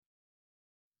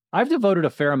I've devoted a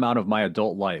fair amount of my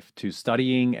adult life to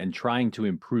studying and trying to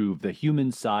improve the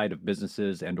human side of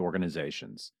businesses and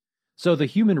organizations. So, the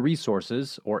human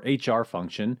resources, or HR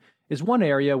function, is one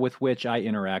area with which I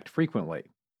interact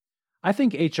frequently. I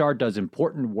think HR does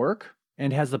important work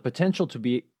and has the potential to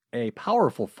be a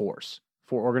powerful force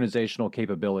for organizational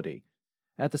capability.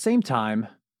 At the same time,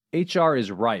 HR is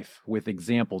rife with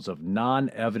examples of non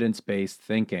evidence based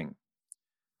thinking.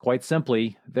 Quite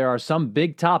simply, there are some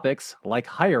big topics, like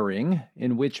hiring,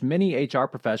 in which many HR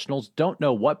professionals don't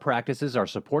know what practices are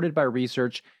supported by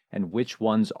research and which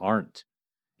ones aren't.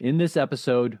 In this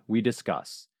episode, we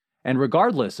discuss. And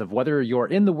regardless of whether you're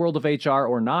in the world of HR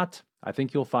or not, I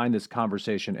think you'll find this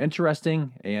conversation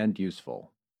interesting and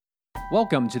useful.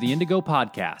 Welcome to the Indigo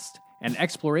Podcast, an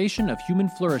exploration of human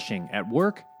flourishing at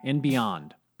work and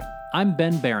beyond. I'm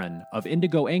Ben Barron of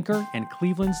Indigo Anchor and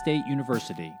Cleveland State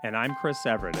University. And I'm Chris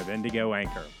Everett of Indigo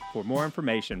Anchor. For more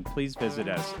information, please visit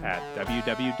us at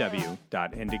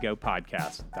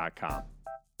www.indigopodcast.com.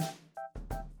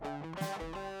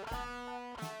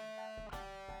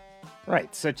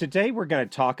 Right, so today we're going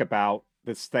to talk about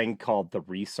this thing called the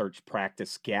research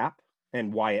practice gap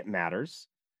and why it matters.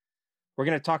 We're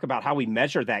going to talk about how we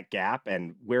measure that gap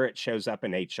and where it shows up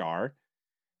in HR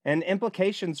and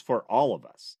implications for all of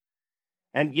us.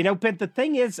 And, Ben, the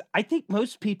thing is, I think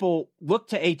most people look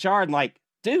to HR and like,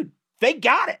 dude, they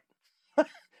got it.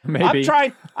 Maybe.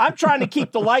 I'm trying to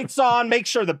keep the lights on, make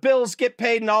sure the bills get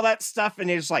paid and all that stuff. And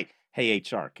it's like, hey,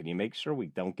 HR, can you make sure we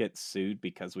don't get sued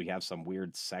because we have some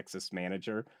weird sexist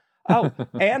manager? Oh,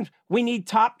 and we need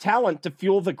top talent to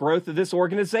fuel the growth of this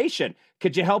organization.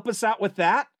 Could you help us out with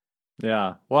that?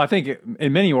 Yeah. Well, I think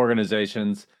in many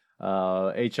organizations,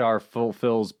 HR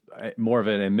fulfills more of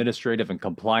an administrative and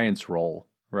compliance role,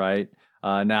 right?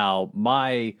 Now,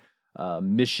 my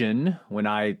mission when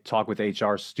I talk with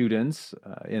HR students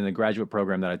in the graduate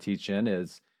program that I teach in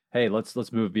is, hey,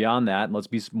 let's move beyond that and let's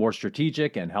be more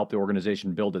strategic and help the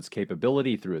organization build its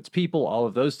capability through its people, all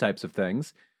of those types of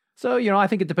things. So, I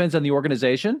think it depends on the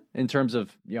organization in terms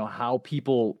of, how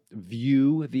people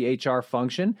view the HR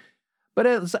function. But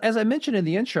as I mentioned in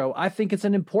the intro, I think it's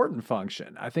an important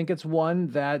function. I think it's one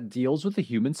that deals with the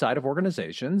human side of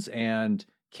organizations and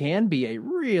can be a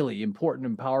really important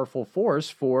and powerful force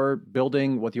for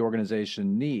building what the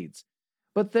organization needs.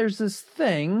 But there's this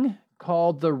thing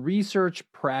called the research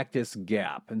practice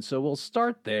gap. And so we'll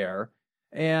start there.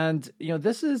 And,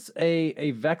 this is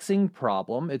a vexing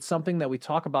problem. It's something that we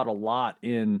talk about a lot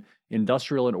in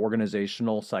industrial and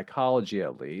organizational psychology,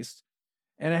 at least.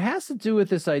 And it has to do with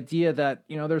this idea that,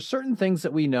 there's certain things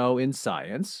that we know in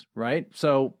science, right?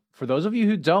 So for those of you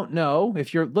who don't know,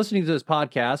 if you're listening to this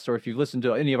podcast or if you've listened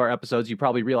to any of our episodes, you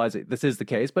probably realize that this is the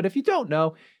case. But if you don't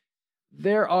know,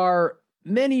 there are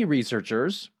many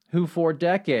researchers who for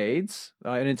decades,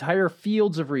 and entire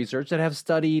fields of research that have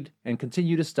studied and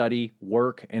continue to study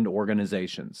work and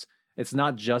organizations. It's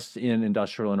not just in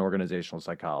industrial and organizational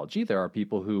psychology. There are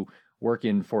people who work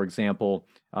in, for example,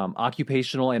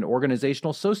 occupational and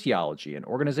organizational sociology and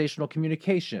organizational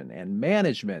communication and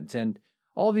management and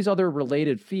all of these other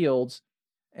related fields.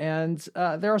 And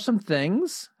there are some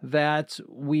things that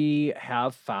we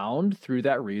have found through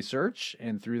that research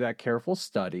and through that careful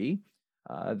study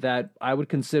that I would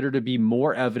consider to be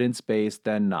more evidence-based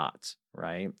than not,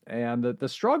 right? And the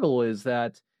struggle is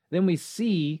that then we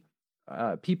see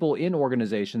people in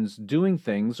organizations doing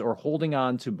things or holding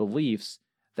on to beliefs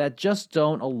that just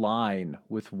don't align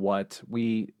with what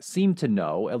we seem to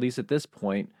know, at least at this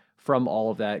point, from all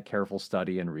of that careful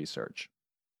study and research.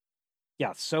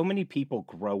 Yeah, so many people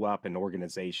grow up in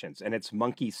organizations and it's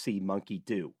monkey see, monkey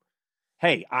do.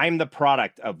 Hey, I'm the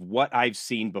product of what I've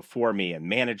seen before me and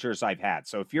managers I've had.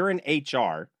 So if you're in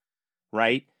HR,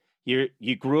 right,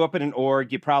 you grew up in an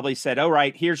org, you probably said, all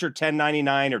right, here's your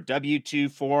 1099 or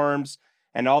W-2 forms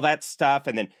and all that stuff.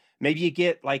 And then maybe you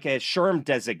get like a SHRM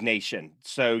designation.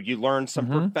 So you learn some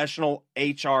professional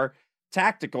HR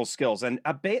tactical skills. And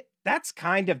a bit that's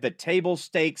kind of the table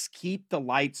stakes, keep the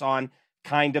lights on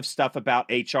kind of stuff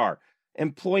about HR.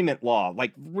 Employment law,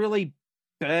 like really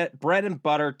bread and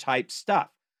butter type stuff.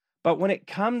 But when it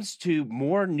comes to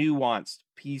more nuanced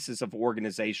pieces of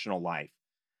organizational life,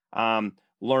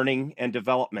 learning and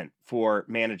development for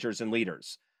managers and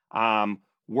leaders,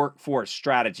 workforce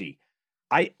strategy,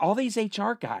 all these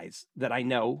HR guys that I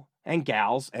know and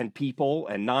gals and people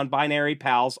and non-binary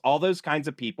pals, all those kinds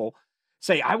of people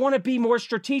say, I want to be more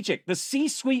strategic. The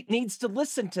C-suite needs to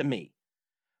listen to me.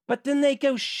 But then they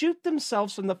go shoot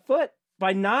themselves in the foot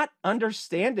by not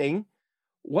understanding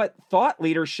what thought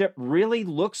leadership really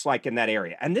looks like in that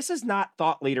area. And this is not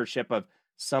thought leadership of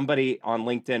somebody on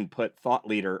LinkedIn put thought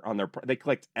leader on they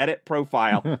clicked edit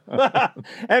profile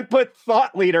and put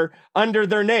thought leader under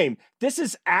their name. This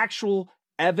is actual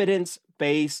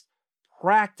evidence-based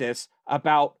practice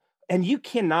about, and you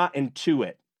cannot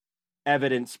intuit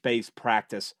evidence-based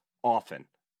practice often.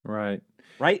 Right.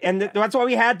 Right. And that's why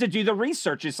we had to do the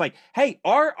research. It's like, hey,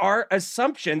 are our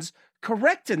assumptions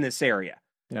correct in this area?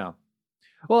 Yeah.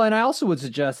 Well, and I also would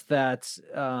suggest that,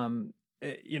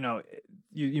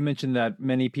 you mentioned that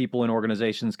many people in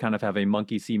organizations kind of have a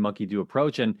monkey see, monkey do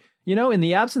approach. And, in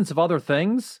the absence of other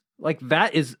things, like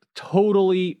that is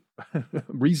totally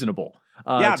reasonable.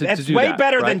 It's way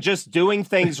better than just doing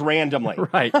things randomly.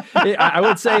 Right. I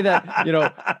would say that,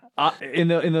 in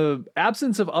the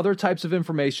absence of other types of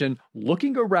information,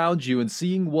 looking around you and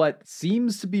seeing what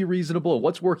seems to be reasonable and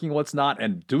what's working, what's not,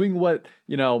 and doing what,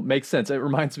 makes sense. It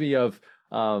reminds me of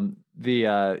from The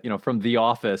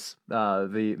Office,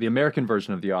 the American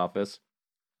version of The Office,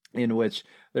 in which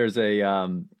there's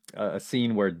a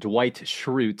scene where Dwight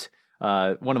Schrute,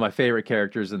 one of my favorite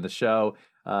characters in the show,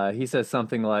 he says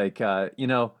something like,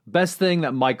 best thing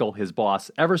that Michael, his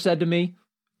boss, ever said to me,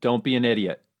 don't be an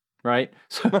idiot, right?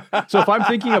 So if I'm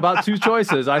thinking about two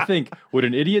choices, I think, would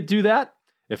an idiot do that?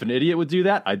 If an idiot would do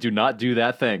that, I do not do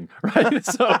that thing, right?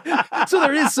 So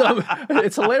there is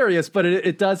it's hilarious, but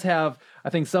it does have, I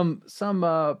think, some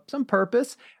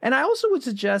purpose. And I also would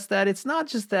suggest that it's not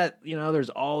just that, there's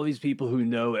all these people who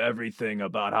know everything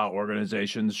about how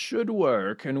organizations should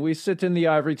work, and we sit in the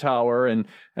ivory tower and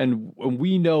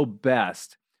we know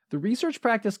best. The research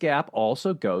practice gap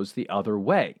also goes the other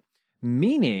way,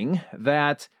 meaning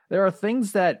that there are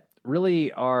things that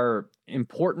really are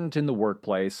important in the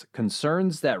workplace,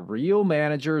 concerns that real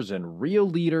managers and real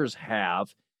leaders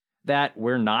have that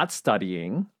we're not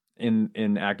studying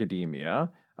in academia,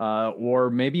 or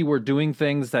maybe we're doing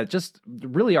things that just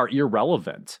really are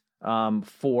irrelevant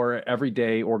for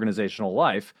everyday organizational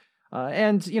life.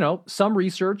 And some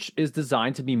research is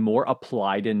designed to be more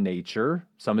applied in nature.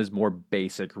 Some is more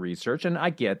basic research, and I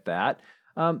get that.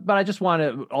 But I just want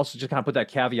to also just kind of put that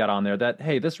caveat on there that,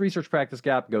 hey, this research practice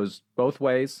gap goes both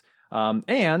ways. I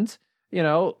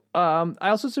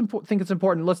also think it's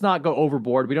important. Let's not go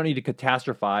overboard. We don't need to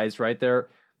catastrophize, right?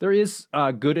 There is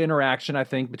good interaction, I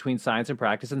think, between science and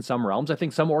practice in some realms. I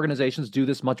think some organizations do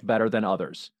this much better than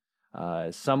others.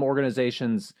 Some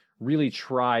organizations really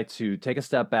try to take a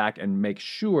step back and make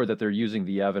sure that they're using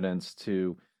the evidence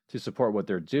to support what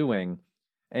they're doing.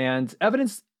 And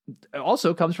evidence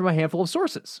also comes from a handful of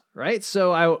sources, right?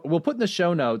 So we'll put in the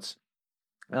show notes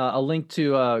a link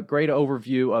to a great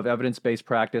overview of evidence-based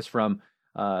practice from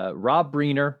Rob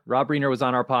Breener. Rob Breener was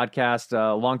on our podcast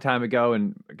a long time ago,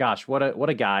 and gosh, what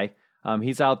a guy.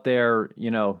 He's out there,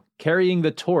 carrying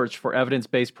the torch for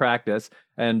evidence-based practice.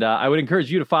 And I would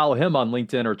encourage you to follow him on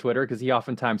LinkedIn or Twitter, because he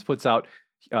oftentimes points out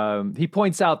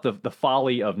the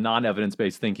folly of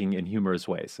non-evidence-based thinking in humorous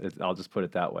ways. I'll just put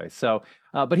it that way. So,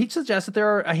 but he suggests that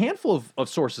there are a handful of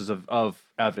sources of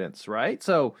evidence, right?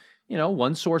 So,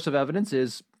 one source of evidence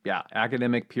is,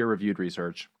 academic peer-reviewed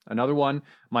research. Another one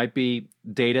might be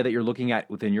data that you're looking at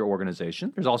within your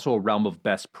organization. There's also a realm of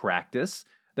best practice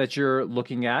that you're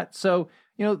looking at. So,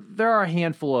 there are a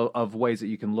handful of ways that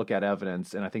you can look at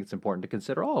evidence, and I think it's important to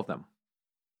consider all of them.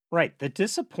 Right. The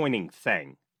disappointing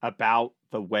thing about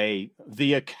the way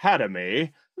the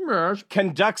academy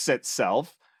conducts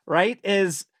itself, right,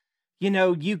 is,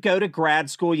 you go to grad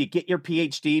school, you get your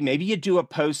PhD, maybe you do a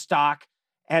postdoc,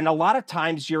 and a lot of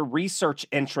times your research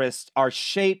interests are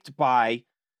shaped by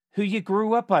who you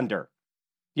grew up under,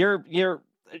 your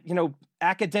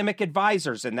academic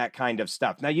advisors and that kind of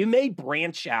stuff. Now, you may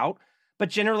branch out, but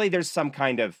generally there's some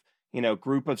kind of,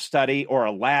 group of study or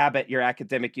a lab at your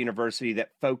academic university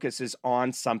that focuses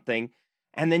on something.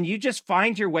 And then you just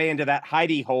find your way into that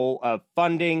hidey hole of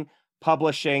funding,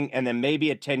 publishing, and then maybe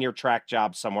a tenure track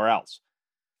job somewhere else.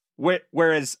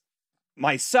 Whereas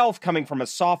myself, coming from a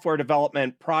software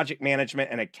development, project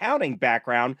management, and accounting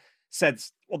background,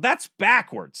 says, well, that's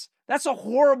backwards. That's a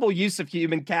horrible use of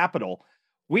human capital.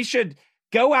 We should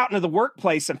go out into the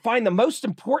workplace and find the most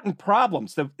important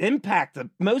problems that impact the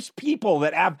most people,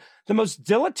 that have the most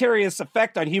deleterious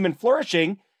effect on human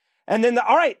flourishing. And then,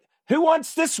 all right, who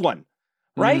wants this one?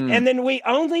 Right? And then we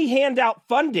only hand out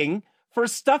funding for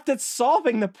stuff that's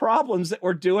solving the problems that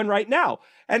we're doing right now.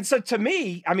 And so to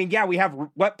me, we have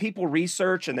what people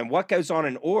research and then what goes on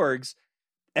in orgs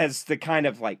as the kind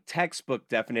of like textbook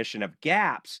definition of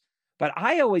gaps. But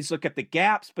I always look at the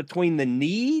gaps between the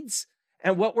needs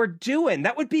and what we're doing.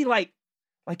 That would be like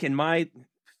in my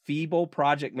feeble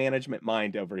project management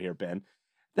mind over here, Ben,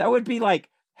 that would be like,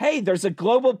 hey, there's a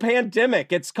global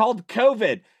pandemic. It's called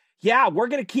COVID. yeah, we're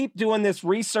going to keep doing this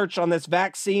research on this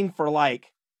vaccine for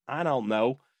like, I don't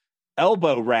know,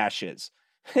 elbow rashes.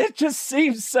 It just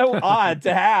seems so odd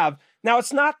to have. Now,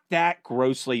 it's not that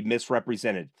grossly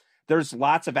misrepresented. There's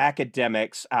lots of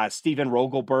academics, Stephen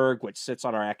Rogelberg, which sits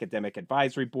on our academic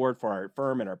advisory board for our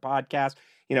firm and our podcast.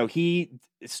 He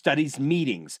studies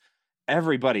meetings.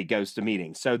 Everybody goes to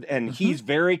meetings. So, and he's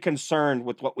very concerned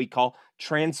with what we call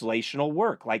translational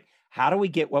work. Like, how do we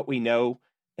get what we know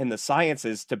in the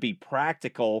sciences to be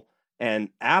practical and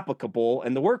applicable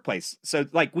in the workplace? So,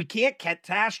 like, we can't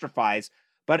catastrophize,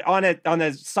 but on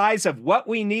the size of what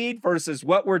we need versus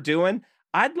what we're doing,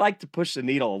 I'd like to push the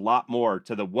needle a lot more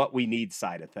to the what we need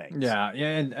side of things. Yeah,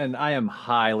 and I am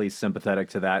highly sympathetic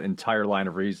to that entire line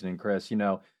of reasoning, Chris.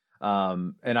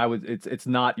 And it's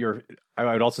not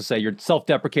I would also say your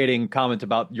self-deprecating comment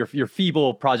about your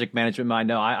feeble project management mind.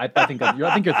 No, I think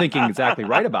you're thinking exactly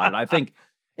right about it. I think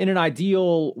in an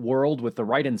ideal world with the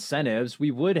right incentives,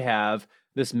 we would have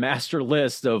this master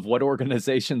list of what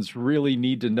organizations really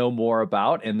need to know more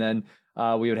about, and then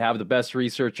we would have the best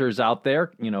researchers out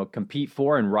there, compete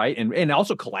for and write and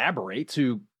also collaborate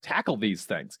to tackle these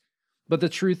things. But the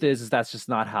truth is that's just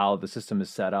not how the system is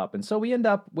set up. And so we end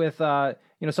up with,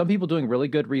 some people doing really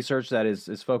good research that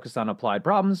is focused on applied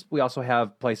problems. We also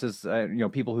have places,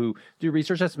 people who do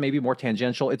research that's maybe more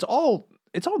tangential. It's all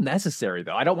necessary,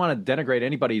 though. I don't want to denigrate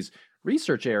anybody's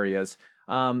research areas.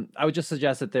 I would just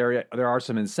suggest that there are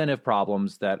some incentive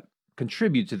problems that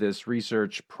contribute to this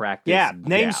research practice. Yeah,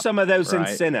 name gap, some of those right?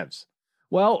 incentives.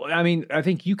 Well, I mean, I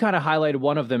think you kind of highlighted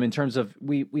one of them in terms of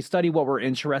we study what we're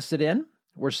interested in.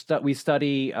 We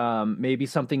study maybe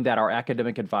something that our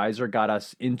academic advisor got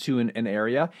us into an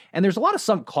area. And there's a lot of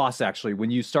sunk costs, actually,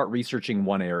 when you start researching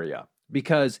one area,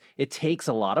 because it takes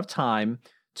a lot of time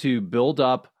to build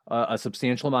up a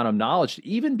substantial amount of knowledge to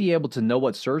even be able to know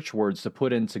what search words to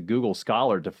put into Google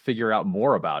Scholar to figure out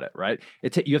more about it, right?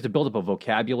 You have to build up a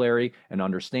vocabulary and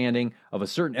understanding of a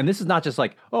certain, and this is not just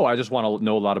like, oh, I just want to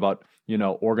know a lot about,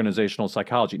 organizational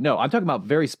psychology. No, I'm talking about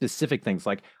very specific things.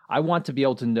 Like I want to be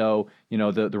able to know,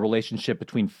 the relationship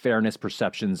between fairness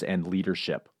perceptions and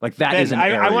leadership. Like that is an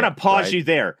area. I want to pause right? you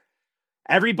there.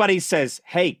 Everybody says,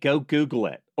 hey, go Google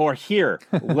it. Or here,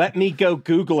 let me go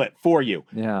Google it for you.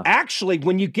 Yeah. Actually,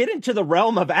 when you get into the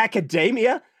realm of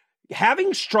academia,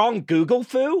 having strong Google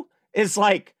foo is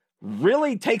like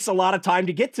really takes a lot of time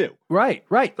to get to. Right.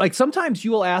 Like sometimes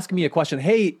you will ask me a question,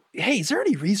 hey, is there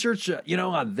any research,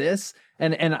 on this?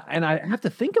 And I have to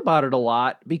think about it a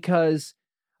lot because,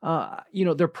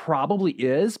 there probably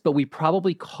is, but we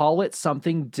probably call it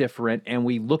something different and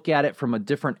we look at it from a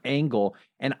different angle.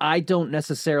 And I don't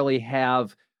necessarily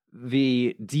have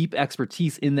the deep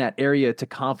expertise in that area to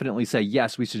confidently say,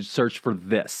 yes, we should search for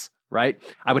this, right?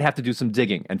 I would have to do some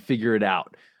digging and figure it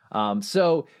out.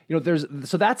 So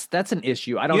that's an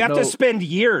issue. I don't know. You have to spend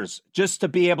years just to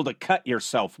be able to cut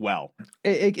yourself well.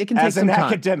 It can take some time. As an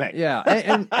academic. Yeah.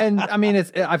 And I mean,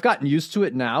 I've gotten used to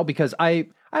it now because I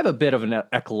have a bit of an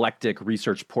eclectic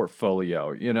research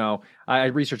portfolio. I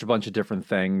research a bunch of different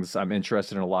things. I'm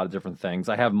interested in a lot of different things.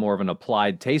 I have more of an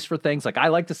applied taste for things. Like I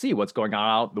like to see what's going on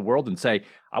out in the world and say,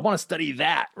 I want to study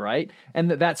that, right?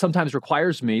 And that sometimes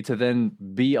requires me to then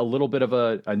be a little bit of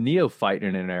a neophyte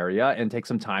in an area and take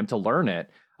some time to learn it.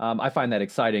 I find that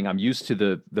exciting. I'm used to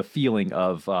the feeling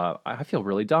of, I feel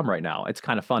really dumb right now. It's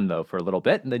kind of fun though for a little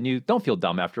bit, and then you don't feel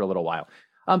dumb after a little while.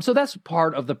 So that's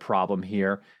part of the problem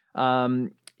here. I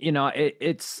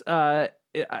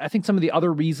think some of the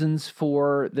other reasons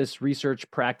for this research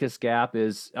practice gap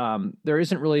is there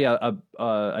isn't really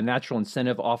a natural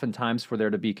incentive oftentimes for there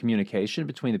to be communication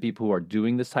between the people who are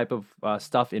doing this type of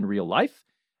stuff in real life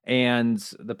and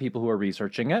the people who are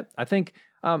researching it. I think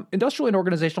industrial and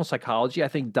organizational psychology, I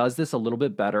think, does this a little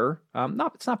bit better.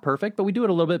 It's not perfect, but we do it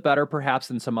a little bit better perhaps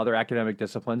than some other academic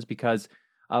disciplines because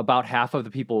about half of the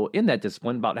people in that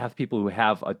discipline, about half the people who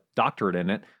have a doctorate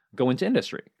in it, go into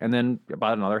industry. And then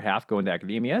about another half go into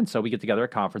academia. And so we get together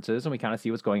at conferences and we kind of see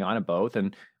what's going on in both.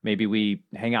 And maybe we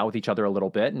hang out with each other a little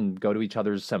bit and go to each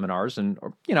other's seminars. And,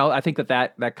 I think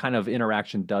that kind of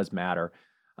interaction does matter.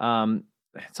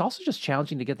 It's also just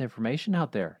challenging to get the information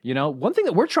out there. One thing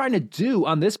that we're trying to do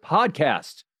on this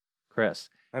podcast, Chris,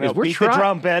 is beat the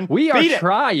drum, Ben. We are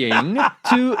trying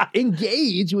to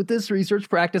engage with this research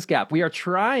practice gap. We are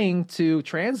trying to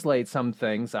translate some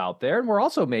things out there. And we're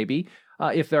also maybe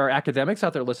if there are academics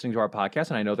out there listening to our podcast,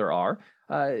 and I know there are,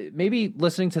 maybe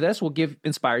listening to this will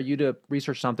inspire you to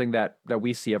research something that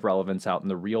we see of relevance out in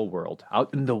the real world,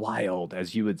 out in the wild,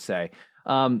 as you would say.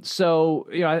 So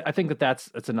I think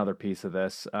that's another piece of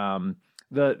this.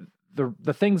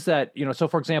 The things that so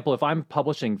for example, if I'm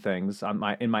publishing things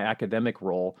in my academic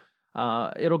role,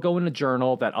 it'll go in a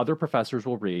journal that other professors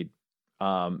will read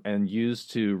and use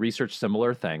to research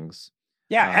similar things.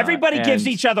 Yeah, everybody gives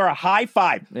and- each other a high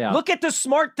five. Yeah. Look at the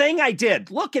smart thing I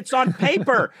did. Look, it's on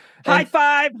paper. High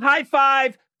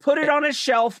five, put it on a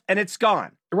shelf, and it's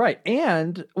gone. Right.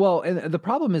 And the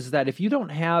problem is that if you don't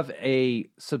have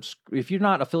if you're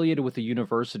not affiliated with a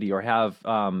university or have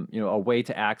a way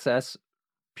to access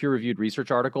peer-reviewed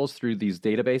research articles through these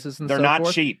databases and They're so not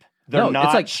forth, cheap. They're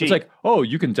not cheap. It's like, oh,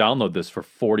 you can download this for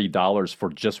 $40 for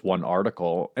just one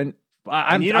article. And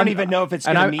you don't even know if it's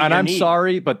going to meet your I'm need.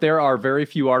 sorry, but there are very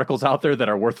few articles out there that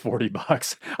are worth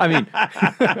 $40. I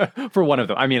mean, for one of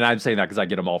them. I mean, I'm saying that because I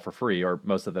get them all for free, or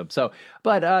most of them. So,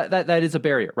 but that is a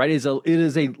barrier, right? It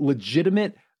is a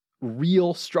legitimate,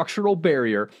 real structural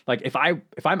barrier. Like if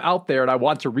I'm out there and I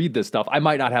want to read this stuff, I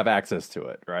might not have access to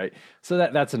it, right? So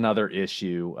that's another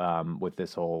issue with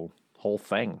this whole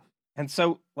thing. And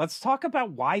so let's talk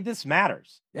about why this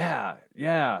matters.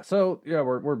 Yeah. So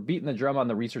we're beating the drum on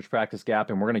the research practice gap,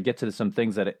 and we're going to get to some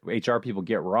things that HR people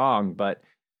get wrong. But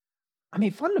I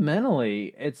mean,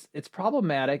 fundamentally, it's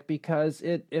problematic because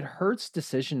it hurts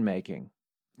decision making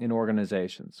in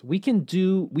organizations. We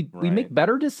make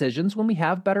better decisions when we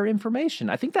have better information.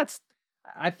 I think that's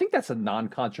a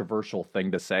non-controversial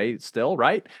thing to say still,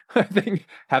 right? I think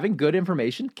having good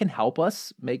information can help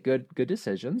us make good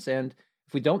decisions. And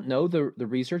if we don't know the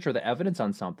research or the evidence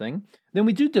on something, then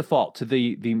we do default to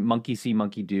the monkey see,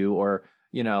 monkey do, or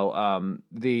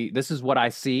this is what I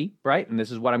see, right? And this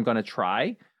is what I'm going to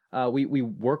try. We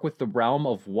work with the realm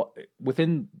of what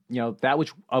within that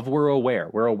which of we're aware.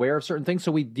 We're aware of certain things,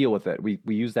 so we deal with it. We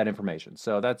use that information.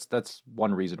 So that's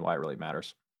one reason why it really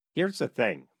matters. Here's the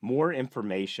thing: more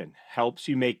information helps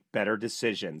you make better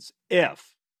decisions.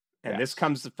 This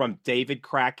comes from David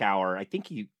Krakauer. I think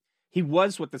he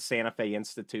was with the Santa Fe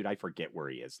Institute. I forget where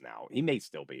he is now. He may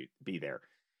still be there.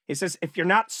 He says, if you're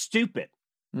not stupid,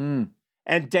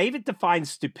 and David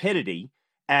defines stupidity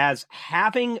as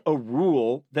having a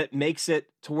rule that makes it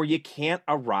to where you can't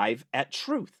arrive at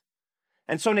truth.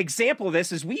 And so an example of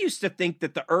this is we used to think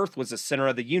that the earth was the center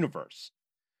of the universe.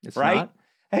 It's right?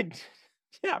 not.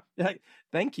 Yeah.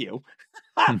 Thank you.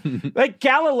 Like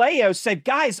Galileo said,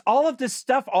 guys, all of this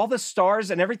stuff, all the stars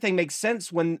and everything makes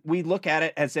sense when we look at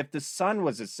it as if the sun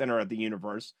was the center of the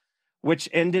universe, which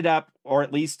ended up, or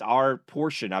at least our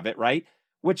portion of it, right?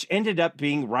 Which ended up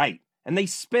being right. And they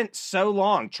spent so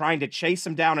long trying to chase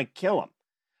him down and kill him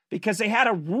because they had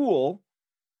a rule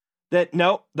that,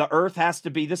 no, the earth has to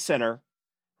be the center,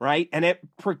 right? And it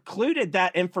precluded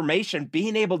that information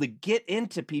being able to get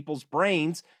into people's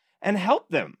brains and help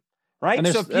them, right? And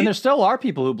there still are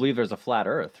people who believe there's a flat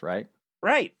earth, right?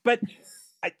 Right. But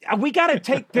we got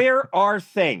to there are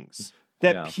things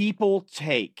that people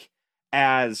take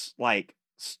as like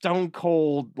stone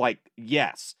cold, like,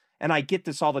 yes. And I get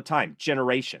this all the time,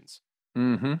 generations.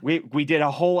 Mm-hmm. We did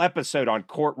a whole episode on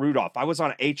Court Rudolph. I was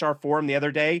on an HR forum the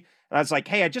other day, and I was like,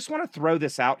 hey, I just want to throw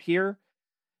this out here.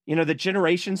 The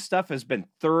generation stuff has been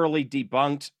thoroughly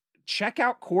debunked. Check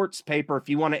out Court's paper if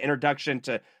you want an introduction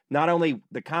to not only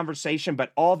the conversation,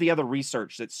 but all the other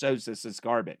research that shows this is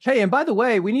garbage. Hey, and by the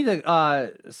way, we need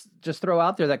to just throw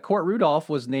out there that Court Rudolph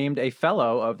was named a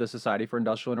fellow of the Society for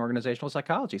Industrial and Organizational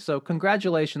Psychology. So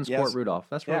congratulations, Court Rudolph.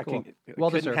 That's really cool.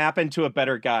 Well, couldn't happen to a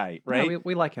better guy, right? Yeah,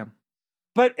 we like him.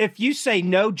 But if you say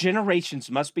no,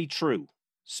 generations must be true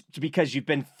because you've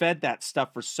been fed that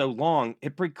stuff for so long,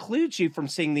 it precludes you from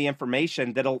seeing the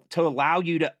information to allow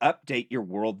you to update your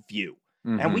worldview.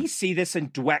 Mm-hmm. And we see this in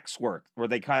Dweck's work, where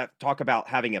they kind of talk about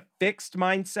having a fixed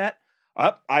mindset.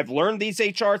 I've learned these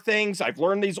HR things. I've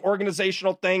learned these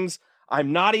organizational things.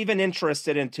 I'm not even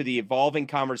interested into the evolving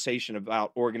conversation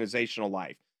about organizational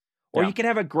life. Or you can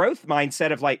have a growth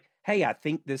mindset of like, hey, I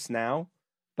think this now,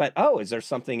 but is there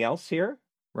something else here?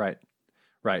 Right.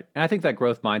 And I think that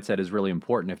growth mindset is really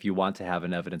important if you want to have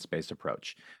an evidence-based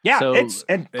approach. Yeah,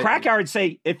 Krakauer would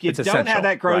say, if you don't have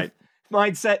that growth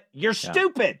mindset, you're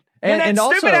stupid. And stupid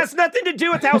also has nothing to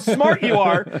do with how smart you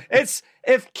are. It's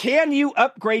can you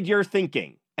upgrade your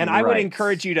thinking? And I would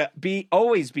encourage you to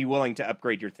always be willing to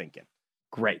upgrade your thinking.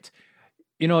 Great.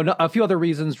 A few other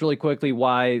reasons really quickly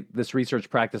why this research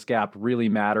practice gap really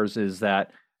matters is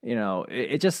that,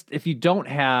 it just, if you don't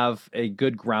have a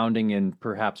good grounding in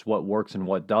perhaps what works and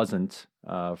what doesn't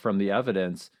from the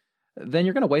evidence, then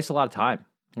you're going to waste a lot of time.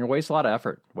 You're going to waste a lot of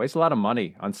effort, waste a lot of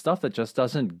money on stuff that just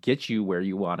doesn't get you where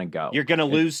you want to go. You're going to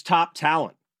lose top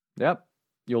talent. Yep.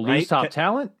 You'll lose top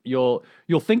talent. You'll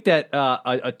think that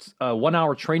a 1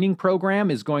 hour training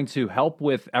program is going to help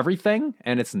with everything,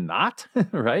 and it's not,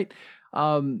 right?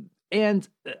 And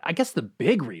I guess the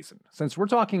big reason, since we're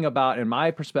talking about, in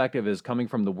my perspective, is coming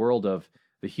from the world of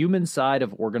the human side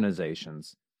of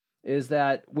organizations, is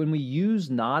that when we use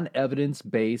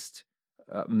non-evidence-based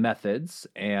methods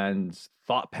and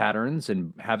thought patterns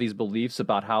and have these beliefs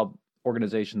about how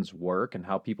organizations work and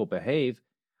how people behave,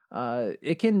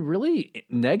 it can really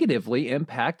negatively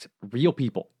impact real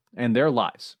people and their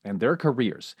lives and their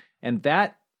careers. And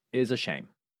that is a shame.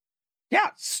 Yeah,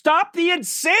 stop the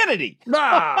insanity.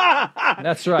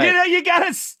 That's right. You got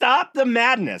to stop the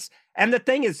madness. And the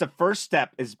thing is, the first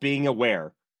step is being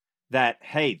aware that,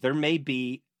 hey, there may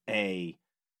be a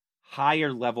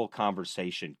higher level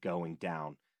conversation going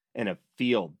down in a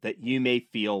field that you may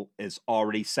feel is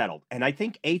already settled. And I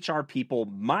think HR people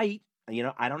might,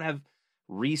 I don't have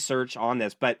research on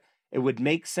this, but it would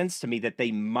make sense to me that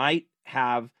they might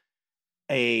have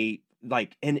an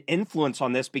influence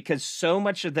on this, because so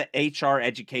much of the HR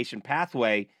education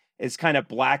pathway is kind of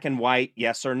black and white,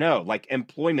 yes or no, like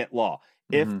employment law.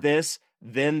 Mm-hmm. If this,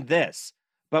 then this.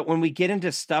 But when we get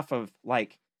into stuff of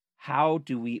like,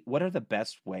 what are the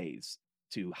best ways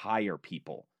to hire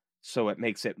people so it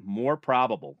makes it more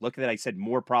probable? Look at that. I said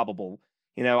more probable.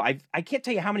 I can't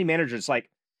tell you how many managers like,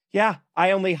 yeah,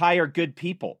 I only hire good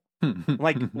people.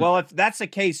 Like, well, if that's the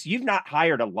case, you've not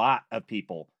hired a lot of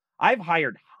people. I've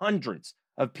hired hundreds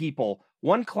of people.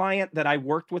 One client that I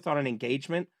worked with on an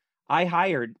engagement, I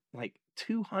hired like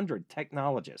 200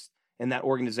 technologists in that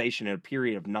organization in a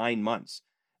period of 9 months.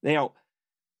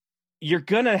 You're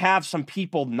going to have some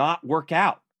people not work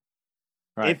out.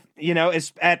 Right.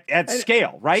 It's at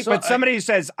scale, right? So but somebody who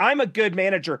says, I'm a good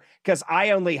manager because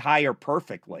I only hire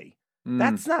perfectly,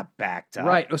 that's not backed up.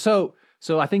 Right. So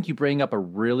I think you bring up a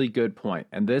really good point.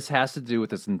 And this has to do with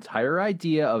this entire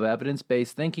idea of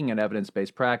evidence-based thinking and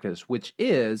evidence-based practice, which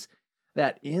is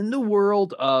that in the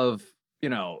world of,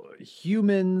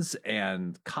 humans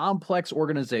and complex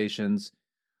organizations,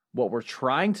 what we're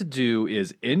trying to do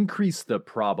is increase the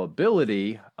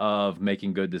probability of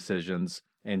making good decisions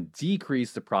and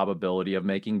decrease the probability of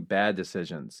making bad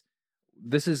decisions.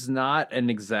 This is not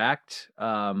an exact,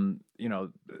 it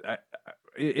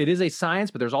is a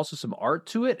science, but there's also some art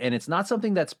to it, and it's not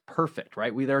something that's perfect,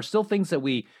 right? There are still things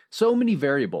that so many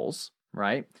variables,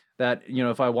 right? That,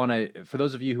 if I want to, for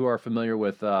those of you who are familiar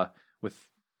with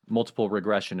multiple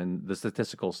regression in the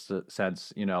statistical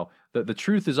sense, the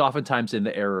truth is oftentimes in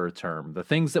the error term, the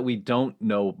things that we don't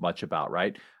know much about,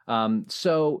 right?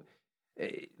 So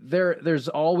there's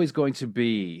always going to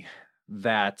be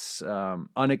that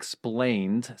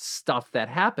unexplained stuff that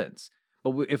happens.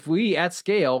 But if we at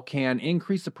scale can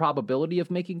increase the probability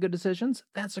of making good decisions,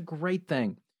 that's a great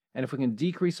thing. And if we can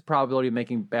decrease the probability of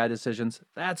making bad decisions,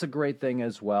 that's a great thing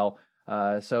as well.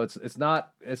 So it's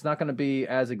not going to be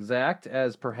as exact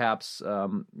as perhaps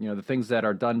the things that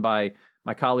are done by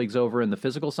my colleagues over in the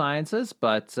physical sciences,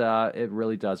 but it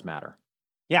really does matter.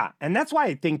 Yeah, and that's why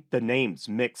I think the name's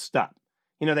mixed up.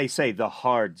 They say the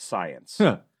hard science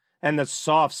and the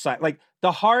soft science. Like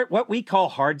what we call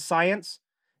hard science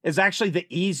is actually the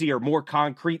easier, more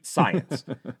concrete science,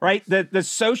 right? The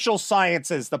social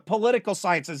sciences, the political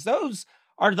sciences, those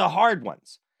are the hard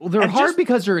ones. Well, they're hard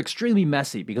because they're extremely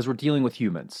messy, because we're dealing with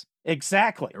humans.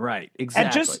 Exactly. Right, exactly.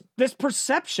 And just this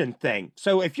perception thing.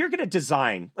 So if you're going to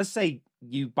design, let's say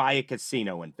you buy a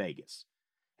casino in Vegas,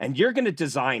 and you're going to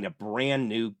design a brand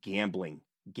new gambling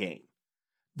game.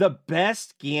 The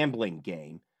best gambling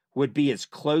game would be as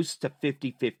close to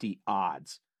 50-50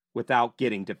 odds without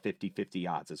getting to 50-50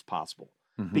 odds as possible.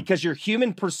 Mm-hmm. Because your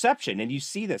human perception, and you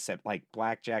see this at like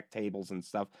blackjack tables and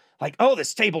stuff, like, oh,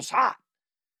 this table's hot.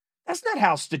 That's not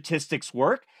how statistics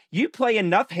work. You play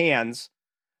enough hands,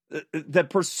 the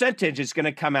percentage is going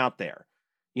to come out there,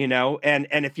 and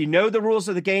if you know the rules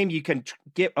of the game, you can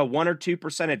get a 1 or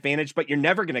 2% advantage, but you're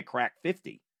never going to crack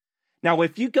 50. Now,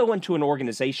 if you go into an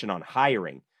organization on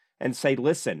hiring and say,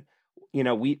 listen,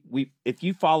 if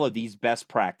you follow these best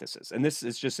practices, and this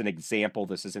is just an example,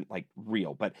 this isn't like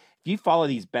real, but if you follow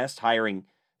these best hiring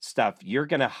stuff, you're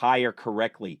going to hire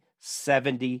correctly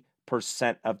 70%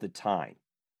 of the time.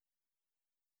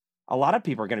 A lot of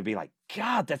people are going to be like,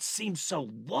 God, that seems so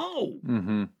low.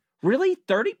 Mm-hmm. Really?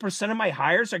 30% of my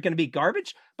hires are going to be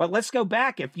garbage? But let's go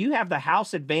back. If you have the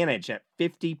house advantage at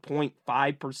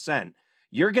 50.5%,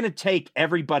 you're going to take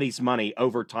everybody's money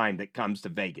over time that comes to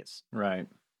Vegas. Right.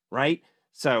 Right?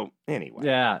 So anyway.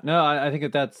 Yeah, no, I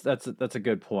think that's a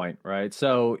good point, right?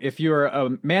 So if you're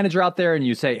a manager out there and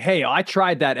you say, hey, I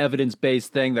tried that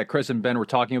evidence-based thing that Chris and Ben were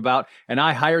talking about, and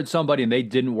I hired somebody and they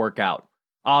didn't work out.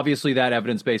 Obviously, that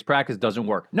evidence-based practice doesn't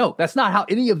work. No, that's not how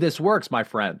any of this works, my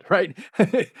friend, right?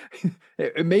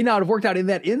 It may not have worked out in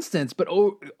that instance, but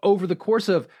over the course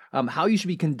of how you should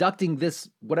be conducting this,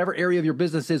 whatever area of your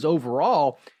business is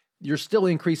overall, you're still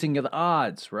increasing the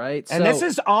odds, right? And this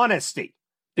is honesty.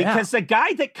 Because the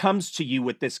guy that comes to you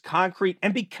with this concrete,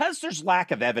 and because there's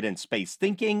lack of evidence-based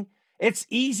thinking, it's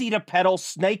easy to peddle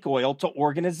snake oil to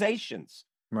organizations.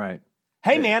 Right.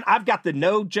 Hey, man, I've got the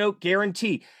no-joke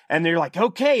guarantee. And they're like,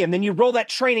 okay. And then you roll that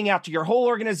training out to your whole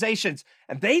organizations,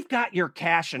 and they've got your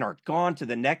cash and are gone to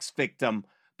the next victim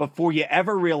before you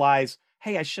ever realize,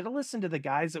 hey, I should have listened to the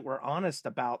guys that were honest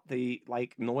about the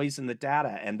noise in the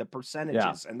data and the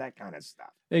percentages and that kind of stuff.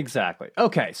 Exactly.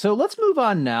 Okay, so let's move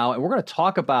on now, and we're going to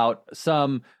talk about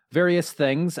some various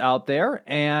things out there.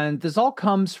 And this all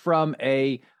comes from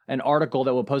an article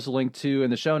that we'll post a link to in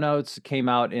the show notes. It came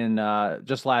out in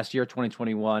just last year,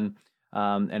 2021,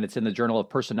 and it's in the Journal of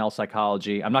Personnel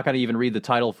Psychology. I'm not going to even read the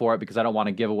title for it because I don't want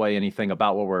to give away anything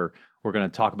about what we're going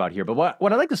to talk about here. But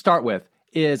what I'd like to start with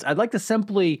is I'd like to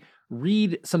simply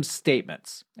read some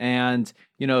statements. And,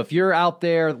 if you're out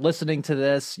there listening to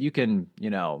this, you can,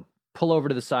 pull over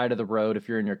to the side of the road if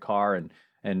you're in your car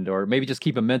and or maybe just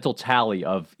keep a mental tally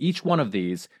of each one of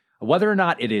these, whether or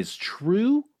not it is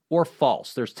true or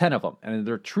false. There's 10 of them, and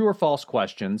they're true or false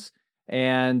questions.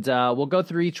 And we'll go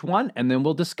through each one, and then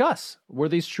we'll discuss, were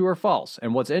these true or false?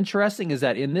 And what's interesting is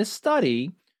that in this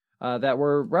study that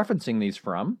we're referencing these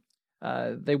from,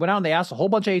 they went out and they asked a whole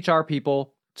bunch of HR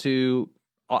people to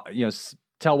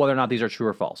tell whether or not these are true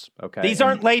or false. Okay, these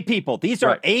aren't lay people; these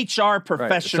are HR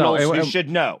professionals who should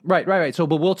know. Right. So,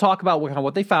 but we'll talk about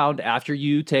what they found after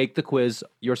you take the quiz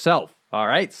yourself. All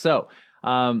right. So,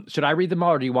 should I read them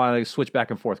all, or do you want to switch back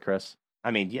and forth, Chris?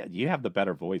 I mean, yeah, you have the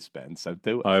better voice, Ben. So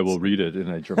do it. I will read it in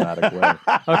a dramatic way.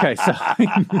 Okay, so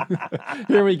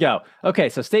here we go. Okay,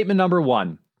 so statement number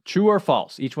 1: true or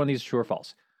false? Each one of these is true or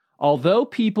false. Although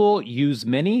people use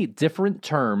many different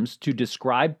terms to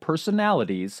describe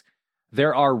personalities,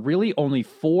 there are really only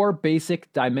 4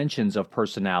 basic dimensions of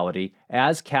personality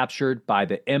as captured by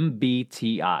the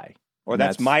MBTI. Or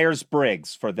that's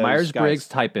Myers-Briggs for those Myers-Briggs guys.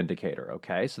 Type Indicator,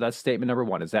 okay? So that's statement number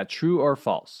 1. Is that true or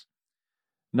false?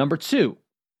 Number 2,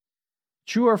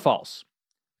 true or false?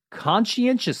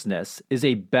 Conscientiousness is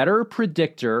a better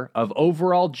predictor of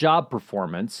overall job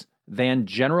performance than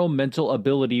general mental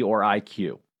ability or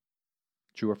IQ.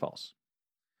 True or false?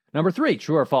 Number 3,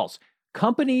 true or false?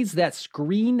 Companies that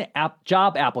screen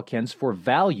job applicants for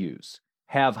values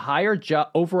have higher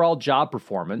overall job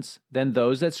performance than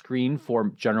those that screen for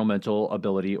general mental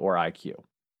ability or IQ.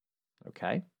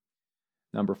 Okay.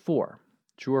 Number 4,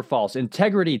 true or false?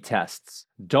 Integrity tests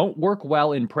don't work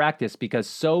well in practice because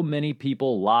so many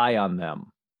people lie on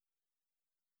them.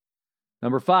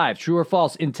 Number 5, true or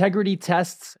false? Integrity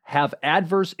tests have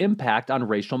adverse impact on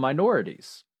racial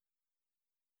minorities.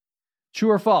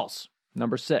 True or false?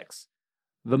 Number 6,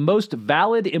 the most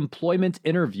valid employment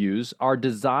interviews are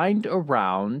designed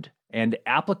around an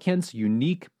applicant's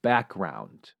unique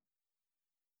background.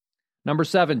 Number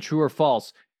 7, true or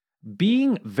false?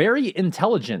 Being very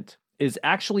intelligent is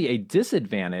actually a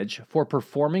disadvantage for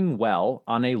performing well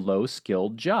on a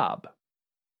low-skilled job.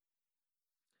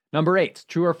 Number 8,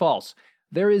 true or false?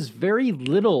 There is very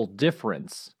little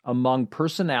difference among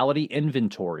personality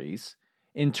inventories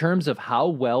in terms of how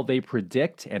well they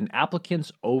predict an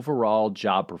applicant's overall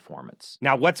job performance.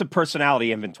 Now, what's a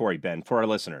personality inventory, Ben, for our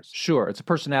listeners? Sure, it's a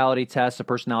personality test, a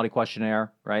personality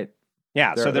questionnaire, right?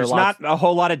 Yeah, so there's not a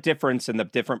whole lot of difference in the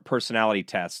different personality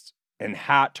tests in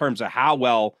terms of how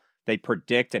well they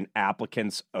predict an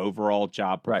applicant's overall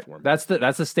job performance. Right.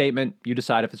 That's the statement. You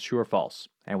decide if it's true or false,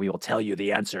 and we will tell you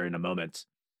the answer in a moment.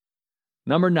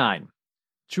 Number 9.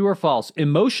 True or false?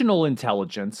 Emotional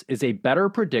intelligence is a better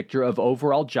predictor of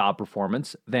overall job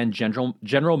performance than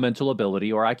general mental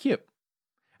ability or IQ.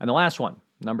 And the last one,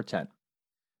 number 10.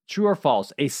 True or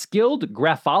false? A skilled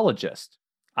graphologist,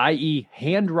 i.e.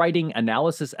 handwriting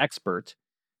analysis expert,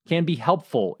 can be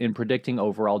helpful in predicting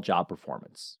overall job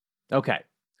performance. Okay,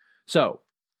 so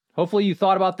hopefully you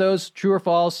thought about those, true or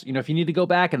false. If you need to go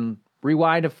back and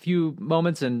rewind a few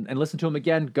moments and listen to them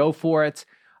again, go for it.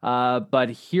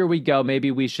 But here we go. Maybe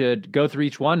we should go through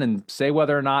each one and say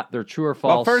whether or not they're true or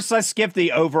false. Well, first, let's give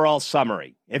the overall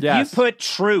summary. If you put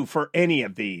true for any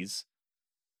of these,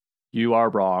 you are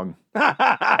wrong.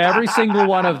 Every single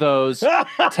one of those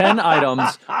 10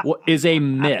 items is a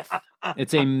myth.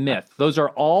 It's a myth. Those are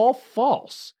all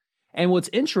false. And what's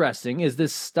interesting is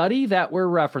this study that we're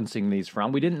referencing these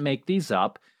from, we didn't make these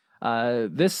up.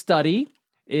 This study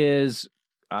is...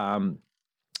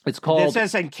 it's called... This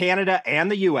is in Canada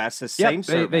and the U.S., the same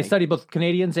survey. They study both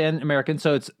Canadians and Americans.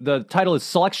 So the title is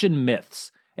Selection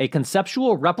Myths, a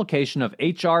conceptual replication of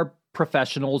HR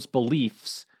professionals'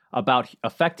 beliefs about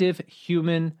effective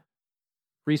human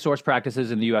resource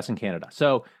practices in the U.S. and Canada.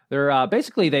 So they're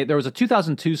basically there was a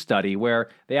 2002 study where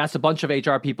they asked a bunch of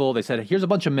HR people. They said, "Here's a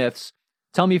bunch of myths.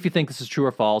 Tell me if you think this is true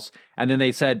or false." And then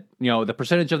they said, the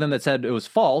percentage of them that said it was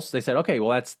false. They said, "Okay,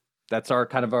 well that's our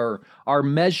kind of our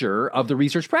measure of the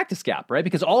research practice gap, right?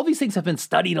 Because all these things have been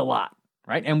studied a lot,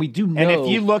 right? And we do know." And if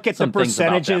you look at the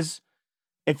percentages,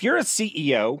 if you're a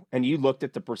CEO and you looked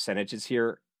at the percentages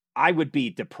here, I would be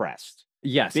depressed.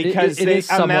 Yes, because it is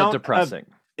somewhat depressing.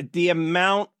 The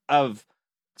amount of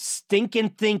stinking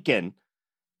thinking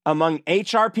among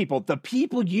HR people, the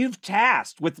people you've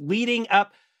tasked with leading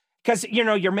up, because,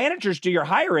 your managers do your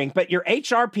hiring, but your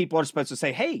HR people are supposed to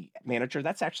say, "Hey, manager,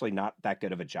 that's actually not that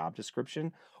good of a job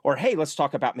description." Or, "Hey, let's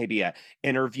talk about maybe a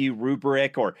interview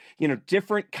rubric," or,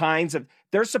 different kinds of,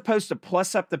 they're supposed to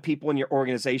plus up the people in your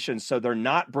organization so they're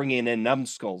not bringing in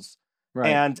numbskulls. Right.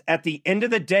 And at the end of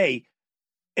the day,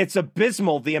 it's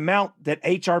abysmal the amount that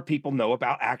HR people know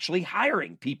about actually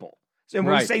hiring people. So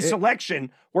when we say selection,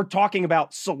 we're talking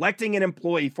about selecting an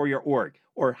employee for your org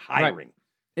or hiring. Right.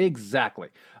 Exactly.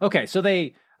 Okay, so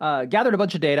they gathered a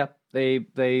bunch of data.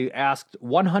 They asked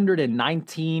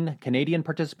 119 Canadian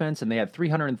participants, and they had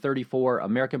 334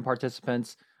 American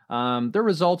participants. Their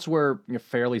results were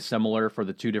fairly similar for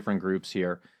the two different groups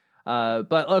here.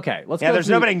 But okay, let's go. There's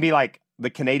nobody can be like, the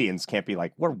Canadians can't be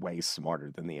like, "We're way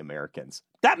smarter than the Americans."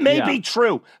 That may be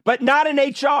true, but not in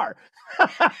HR.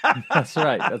 That's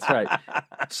right.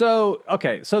 So,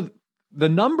 okay. So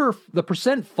the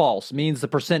percent false means the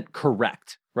percent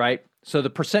correct, right? So the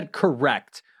percent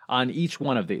correct on each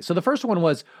one of these. So the first one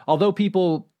was, although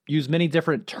people use many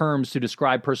different terms to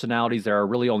describe personalities, there are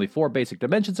really only 4 basic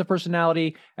dimensions of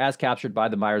personality as captured by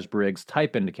the Myers-Briggs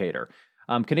type indicator.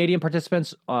 Canadian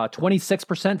participants,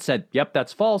 26% said, "Yep,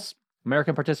 that's false."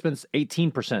 American participants,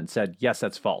 18% said, "Yes,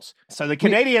 that's false." So the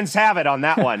Canadians have it on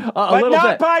that one, but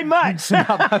not by much.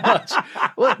 Not by much.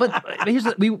 Well, but here's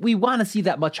we want to see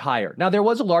that much higher. Now, there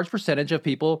was a large percentage of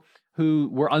people who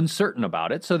were uncertain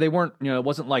about it, so they weren't. It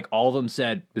wasn't like all of them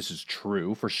said this is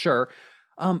true for sure.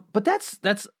 But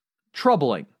that's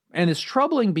troubling, and it's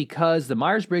troubling because the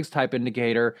Myers-Briggs type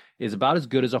indicator is about as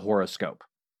good as a horoscope.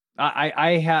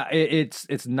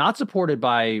 It's not supported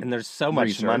by, and there's so much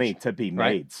research, money to be made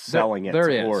right? selling it. There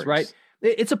to is, orgs. right?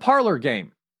 It's a parlor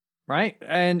game, right?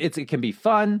 And it can be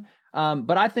fun,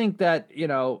 but I think that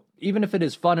even if it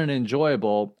is fun and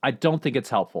enjoyable, I don't think it's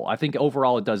helpful. I think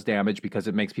overall it does damage because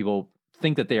it makes people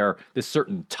think that they are this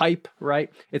certain type,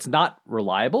 right? It's not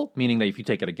reliable, meaning that if you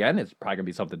take it again, it's probably gonna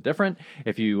be something different.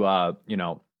 If you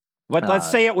But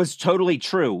let's say it was totally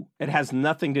true. It has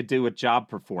nothing to do with job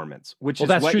performance, which is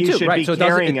what you should be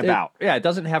caring about. It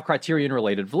doesn't have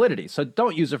criterion-related validity. So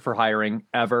don't use it for hiring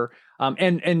ever.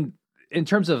 And in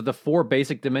terms of the 4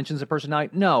 basic dimensions of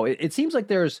personality, no, it seems like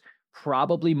there's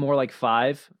probably more like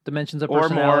 5 dimensions of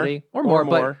personality or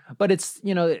more. But it's,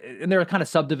 and there are kind of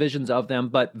subdivisions of them,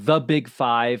 but the big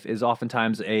 5 is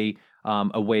oftentimes a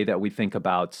way that we think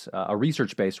about, a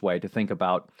research-based way to think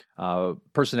about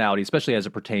personality, especially as it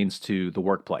pertains to the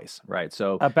workplace, right?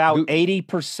 So about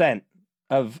 80%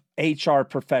 of HR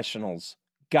professionals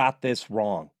got this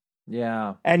wrong.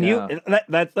 Yeah. And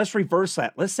let's reverse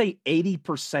that. Let's say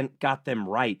 80% got them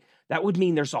right. That would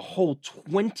mean there's a whole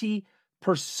 20%.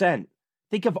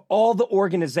 Think of all the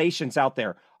organizations out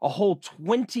there, a whole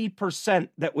 20%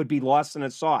 that would be lost in the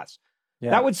sauce. Yeah.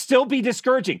 That would still be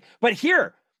discouraging. But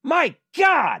here, my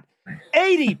God,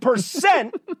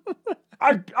 80%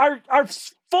 are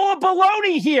full of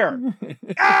baloney here.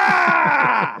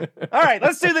 All right,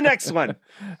 let's do the next one.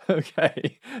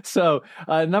 Okay. So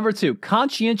number 2,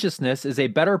 conscientiousness is a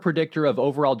better predictor of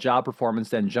overall job performance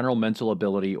than general mental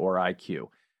ability or IQ.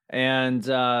 And,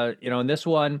 in this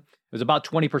one, it was about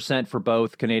 20% for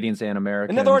both Canadians and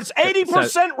Americans. In other words,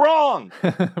 80% wrong.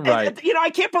 Right. And, I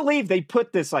can't believe they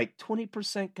put this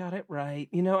 20% got it right.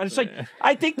 And it's like,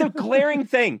 I think the glaring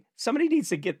thing, somebody needs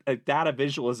to get a data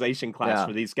visualization class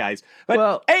for these guys.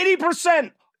 But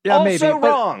 80% also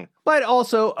wrong. But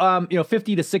also,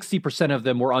 50 to 60% of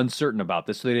them were uncertain about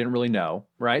this, so they didn't really know,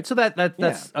 right? So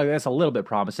that's a little bit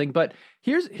promising. But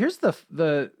here's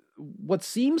the what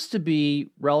seems to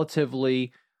be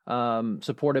relatively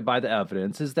supported by the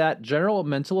evidence is that general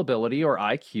mental ability or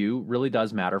IQ really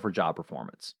does matter for job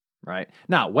performance, right?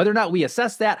 Now, whether or not we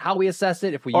assess that, how we assess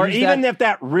it, if we if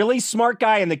that really smart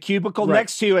guy in the cubicle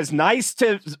next to you is nice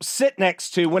to sit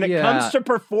next to when it comes to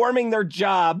performing their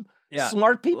job,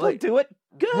 smart people do it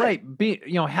good. Right.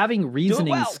 Having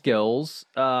reasoning skills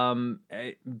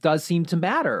does seem to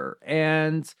matter.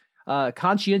 And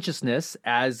conscientiousness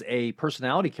as a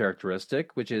personality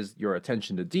characteristic, which is your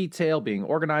attention to detail, being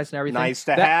organized and everything. Nice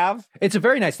to have. It's a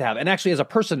very nice to have. And actually, as a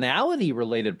personality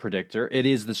related predictor, it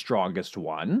is the strongest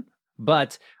one.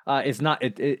 But it's not.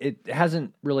 It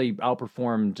hasn't really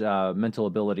outperformed mental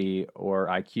ability or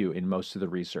IQ in most of the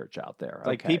research out there.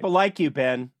 Like people like you,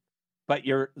 Ben, but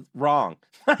you're wrong.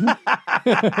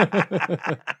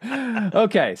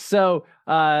 Okay, so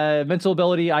mental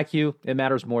ability, IQ, it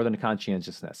matters more than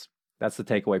conscientiousness. That's the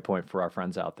takeaway point for our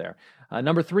friends out there.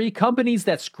 Number 3, companies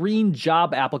that screen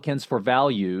job applicants for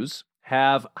values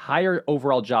have higher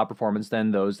overall job performance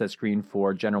than those that screen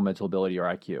for general mental ability or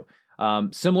IQ.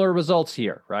 Similar results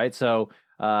here, right? So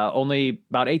only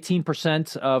about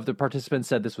 18% of the participants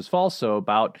said this was false. So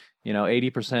about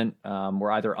 80%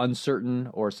 were either uncertain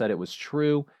or said it was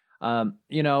true. Again,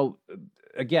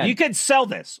 you could sell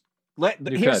this.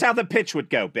 Here's how the pitch would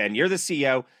go, Ben. You're the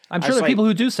CEO. I'm sure there are people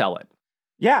who do sell it.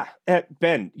 Yeah,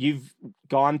 Ben, you've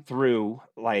gone through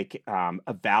like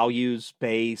a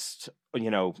values-based,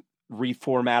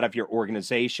 reformat of your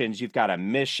organizations. You've got a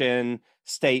mission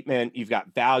statement. You've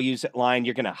got values at line.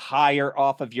 You're going to hire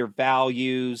off of your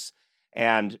values.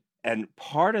 And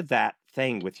part of that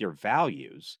thing with your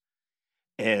values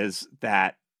is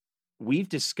that we've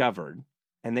discovered,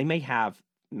 and they may have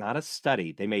not a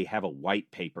study, they may have a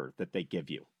white paper that they give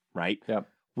you, right? Yep.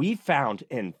 We found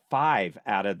in 5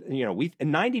 out of,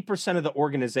 90% of the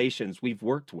organizations we've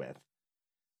worked with,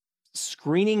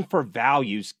 screening for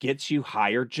values gets you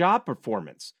higher job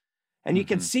performance. And you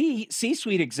can see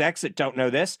C-suite execs that don't know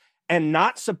this, and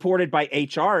not supported by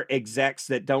HR execs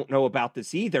that don't know about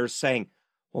this either, saying,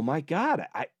 well, my God,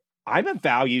 I'm a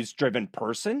values-driven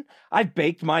person. I've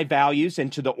baked my values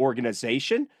into the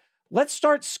organization. Let's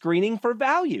start screening for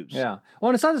values. Yeah. Well,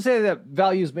 and it's not to say that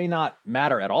values may not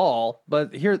matter at all,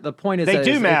 but here the point is they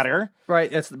do matter. Right.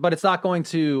 But it's not going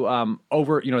to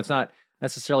it's not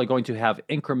necessarily going to have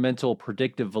incremental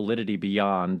predictive validity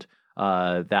beyond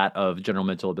that of general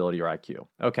mental ability or IQ.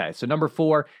 Okay. So number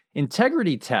 4,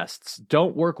 integrity tests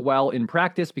don't work well in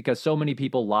practice because so many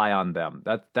people lie on them.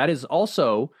 That is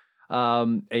also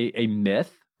a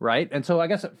myth, right? And so I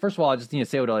guess, first of all, I just need to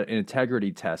say what an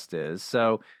integrity test is.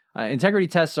 So integrity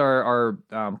tests are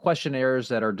questionnaires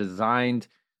that are designed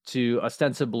to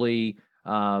ostensibly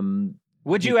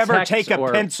would you ever take a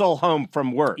pencil home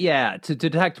from work? Yeah, to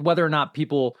detect whether or not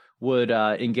people would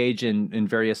engage in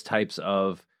various types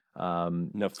of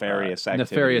nefarious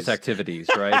activities,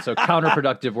 right? So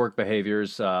counterproductive work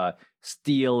behaviors,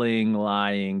 stealing,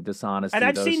 lying, dishonesty. And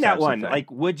I've seen that one. Like,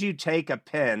 would you take a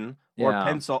pen or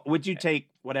pencil? Would you take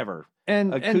whatever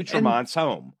accoutrements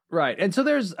home? Right. And so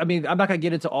I'm not going to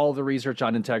get into all the research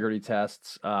on integrity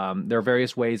tests. There are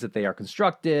various ways that they are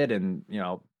constructed. And,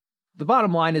 the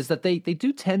bottom line is that they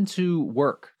do tend to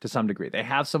work to some degree. They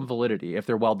have some validity if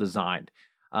they're well designed.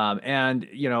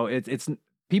 It's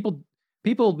people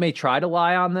may try to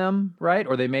lie on them, right?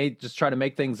 Or they may just try to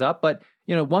make things up. But,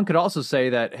 one could also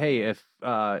say that, hey, if,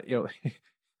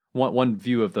 one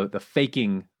view of the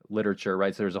faking literature,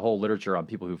 right? So there's a whole literature on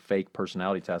people who fake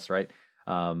personality tests, right?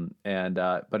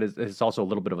 But it's also a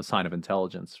little bit of a sign of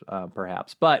intelligence,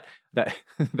 perhaps. But that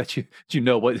you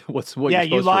know what's what. Yeah,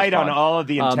 you're you lied on all of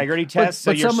the integrity tests,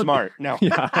 so you're smart. No,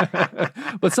 yeah.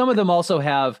 But some of them also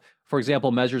have, for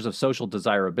example, measures of social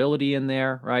desirability in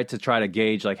there, right? To try to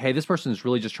gauge, like, hey, this person is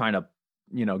really just trying to,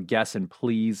 guess and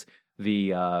please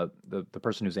the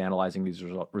person who's analyzing these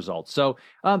results. So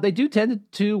they do tend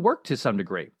to work to some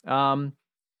degree.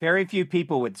 Very few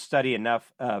people would study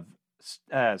enough of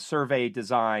survey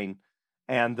design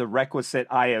and the requisite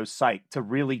IO site to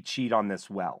really cheat on this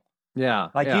well. Yeah.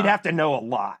 You'd have to know a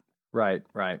lot. Right.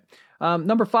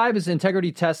 Number 5 is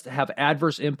integrity tests have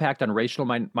adverse impact on racial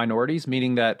minorities,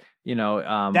 meaning that,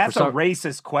 that's a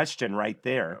racist question right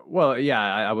there. Well, yeah,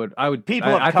 I would. People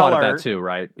of color, thought of that too,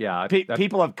 right? Yeah.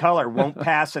 People of color won't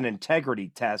pass an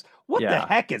integrity test. What the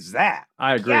heck is that?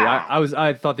 I agree. Yeah.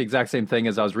 I thought the exact same thing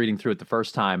as I was reading through it the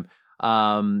first time.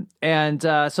 So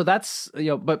that's,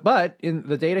 but in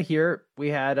the data here, we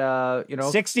had,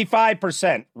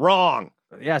 65% wrong.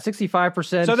 Yeah,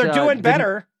 65%. So they're doing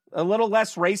better, a little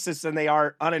less racist than they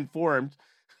are uninformed.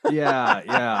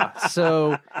 Yeah.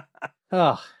 So,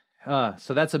 so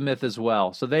that's a myth as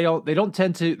well. So they don't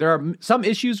tend to, there are some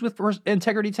issues with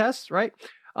integrity tests, right?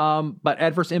 But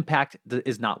adverse impact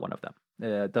is not one of them.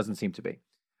 It doesn't seem to be.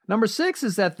 Number 6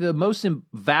 is that the most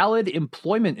valid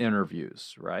employment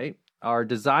interviews, right, are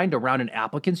designed around an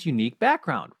applicant's unique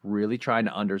background, really trying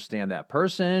to understand that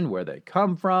person, where they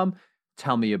come from,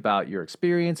 tell me about your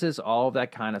experiences, all of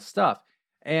that kind of stuff.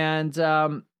 And,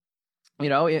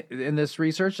 in this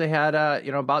research, they had,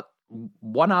 about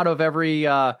 1 out of every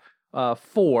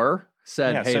 4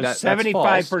 said, Yeah, hey, so that's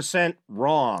 75%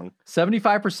 wrong.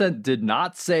 75% did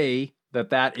not say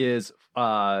that is,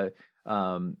 they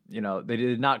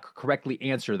did not correctly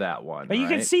answer that one. But you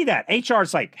can see that.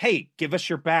 HR's like, hey, give us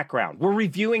your background. We're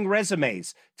reviewing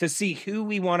resumes to see who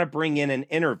we want to bring in an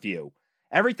interview.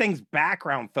 Everything's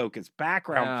background focused.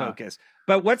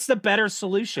 But what's the better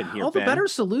solution here, Well, the Ben? better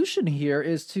solution here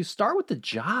is to start with the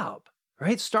job,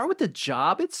 right? Start with the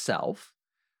job itself.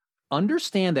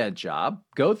 Understand that job,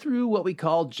 go through what we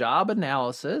call job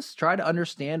analysis, try to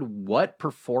understand what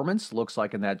performance looks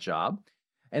like in that job.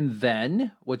 And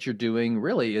then what you're doing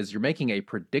really is you're making a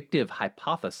predictive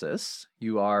hypothesis.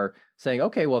 You are saying,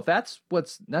 okay, well, if that's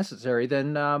what's necessary,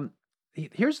 then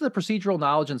here's the procedural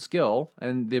knowledge and skill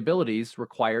and the abilities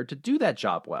required to do that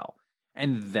job well.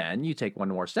 And then you take one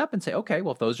more step and say, okay,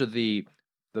 well, if those are the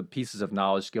pieces of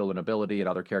knowledge, skill, and ability and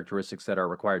other characteristics that are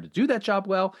required to do that job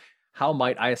well, how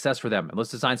might I assess for them? And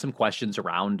let's design some questions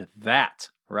around that,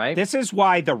 right? This is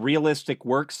why the realistic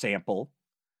work sample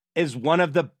is one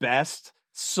of the best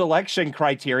selection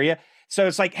criteria. So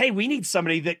it's like, hey, we need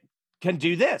somebody that can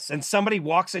do this. And somebody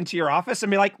walks into your office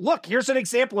and be like, look, here's an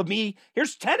example of me.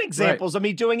 Here's 10 examples of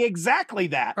me doing exactly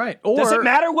that. Right. Does it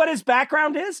matter what his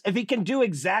background is? If he can do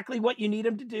exactly what you need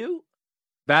him to do?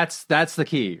 That's the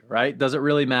key, right? Does it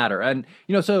really matter? And,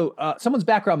 so someone's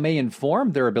background may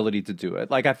inform their ability to do it.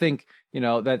 Like, I think,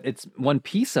 that it's one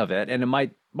piece of it, and it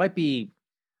might be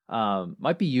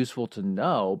useful to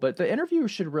know, but the interviewer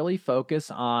should really focus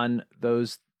on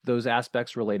those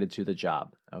aspects related to the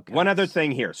job. Okay. One other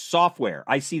thing here, software.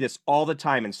 I see this all the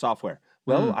time in software.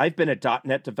 Well, I've been a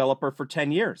 .NET developer for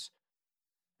 10 years.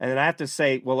 And then I have to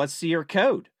say, well, let's see your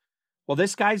code. Well,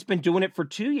 this guy's been doing it for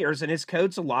 2 years, and his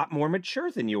code's a lot more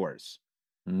mature than yours.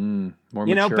 More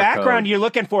mature background code. you're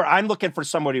looking for. I'm looking for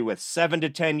somebody with 7 to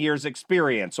 10 years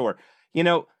experience, or,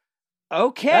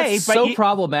 okay. That's so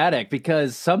problematic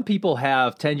because some people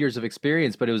have 10 years of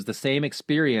experience, but it was the same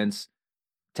experience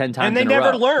 10 times and they in never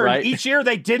a row, learned. Right? Each year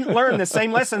they didn't learn the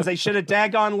same lessons they should have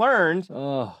daggone learned.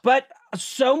 Oh. But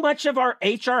so much of our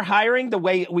HR hiring, the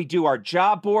way we do our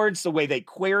job boards, the way they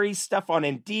query stuff on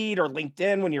Indeed or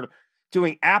LinkedIn when you're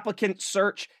doing applicant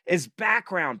search is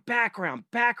background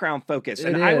focus.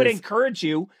 And I would encourage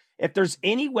you, if there's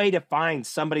any way to find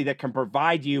somebody that can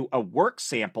provide you a work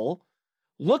sample,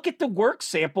 look at the work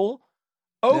sample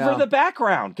over the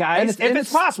background, guys, if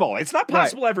it's possible. It's not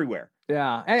possible everywhere.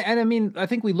 Yeah. And I mean, I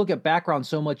think we look at background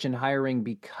so much in hiring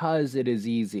because it is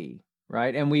easy,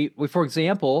 right? And we for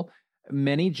example,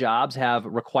 many jobs have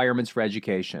requirements for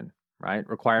education, right?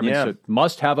 Requirements that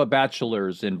must have a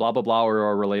bachelor's in blah, blah, blah,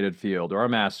 or a related field, or a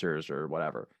master's or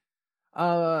whatever.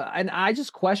 And I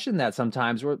just question that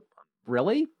sometimes.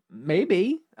 Really?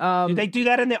 Maybe. They do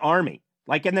that in the Army.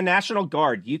 Like in the National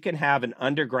Guard, you can have an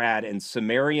undergrad in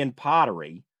Sumerian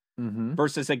pottery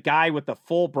versus a guy with a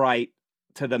Fulbright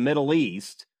to the Middle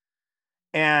East.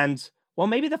 And, well,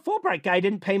 maybe the Fulbright guy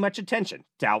didn't pay much attention.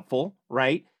 Doubtful,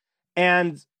 right?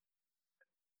 And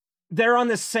they're on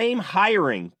the same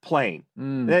hiring plane.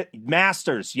 That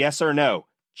masters, yes or no?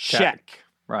 Check.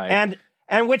 Right.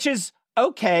 And which is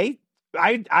okay.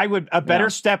 I would, a better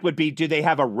step would be, do they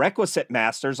have a requisite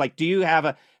master's? Like, do you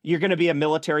have you're going to be a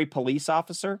military police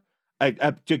officer?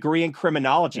 A degree in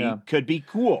criminology could be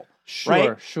cool.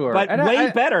 Sure. But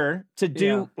better to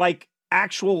do like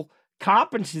actual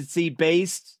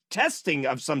competency-based testing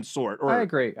of some sort. I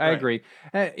agree.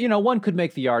 One could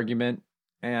make the argument,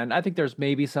 and I think there's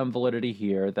maybe some validity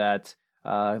here, that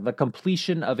the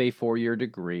completion of a 4-year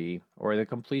degree or the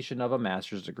completion of a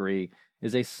master's degree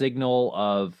is a signal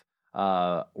of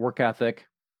work ethic,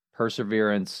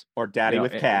 perseverance, or daddy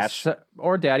with cash,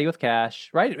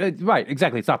 right? Right.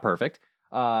 Exactly. It's not perfect.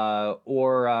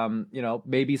 Or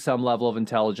maybe some level of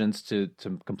intelligence to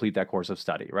complete that course of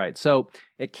study, right? So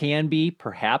it can be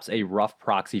perhaps a rough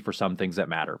proxy for some things that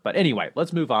matter. But anyway,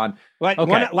 let's move on. Well,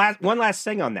 one last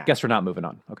thing on that. Guess we're not moving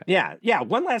on. Okay. Yeah.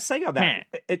 One last thing on that.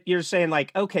 You're saying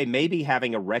like, okay, maybe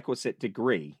having a requisite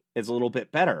degree is a little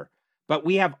bit better, but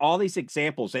we have all these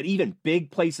examples at even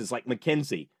big places like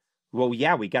McKinsey. Well,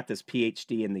 yeah, we got this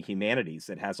PhD in the humanities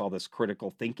that has all this critical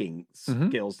thinking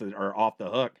skills that are off the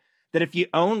hook. That if you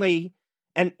only,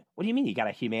 and what do you mean you got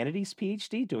a humanities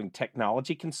PhD doing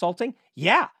technology consulting?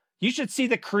 Yeah, you should see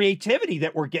the creativity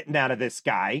that we're getting out of this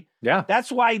guy. Yeah.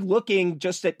 That's why looking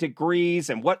just at degrees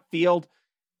and what field,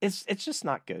 it's just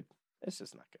not good. It's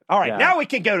just not good. All right, now we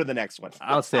can go to the next one.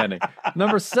 Outstanding.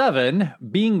 Number 7,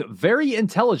 being very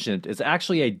intelligent is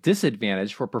actually a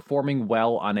disadvantage for performing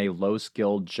well on a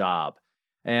low-skilled job.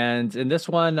 And in this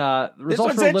one, This results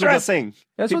one's were a little bit. interesting.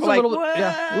 This People one's a like, little bit,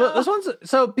 yeah. This one's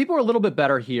so people are a little bit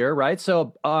better here, right?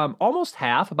 So almost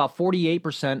half, about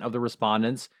 48% of the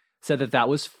respondents said that that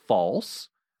was false,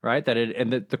 right? That it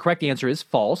and the correct answer is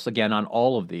false again on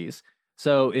all of these.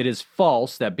 So it is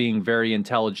false that being very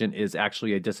intelligent is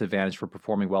actually a disadvantage for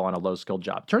performing well on a low skilled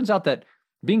job. Turns out that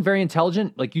being very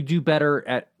intelligent, like you do better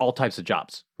at all types of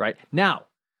jobs, right? Now,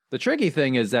 the tricky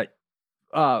thing is that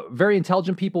very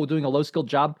intelligent people doing a low skilled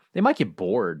job, they might get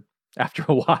bored after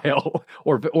a while,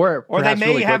 or they may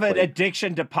really have an quickly.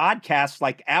 addiction to podcasts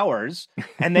like ours,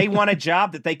 and they want a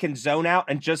job that they can zone out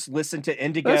and just listen to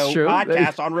Indigo That's true.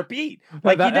 podcasts on repeat.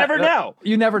 Like you never know.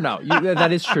 You never know.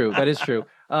 That is true. That is true.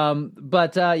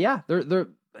 But yeah, their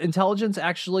intelligence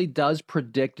actually does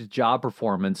predict job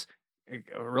performance,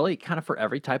 really kind of for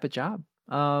every type of job.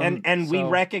 And we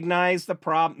recognize the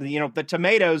problem. You know, the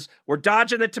tomatoes. We're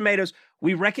dodging the tomatoes.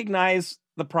 We recognize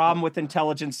the problem with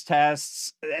intelligence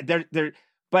tests. We're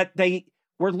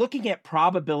looking at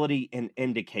probability and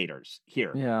indicators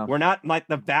here. Yeah. We're not like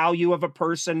the value of a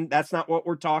person. That's not what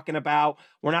we're talking about.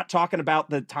 We're not talking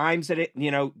about the times that it,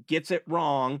 gets it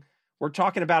wrong. We're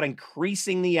talking about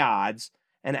increasing the odds,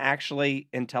 and actually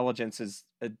intelligence is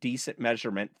a decent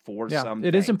measurement for some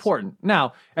it things. is important.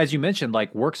 Now, as you mentioned,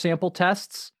 like work sample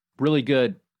tests, really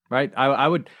good, right? I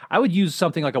would use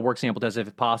something like a work sample test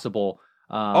if possible.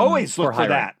 Always look for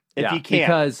that if you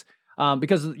can,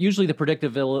 because usually the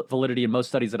predictive validity in most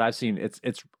studies that I've seen,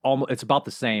 it's about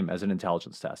the same as an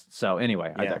intelligence test. So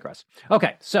anyway, I digress.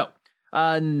 Okay, so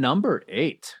number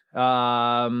 8.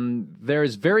 There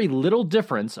is very little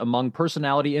difference among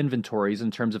personality inventories in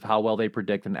terms of how well they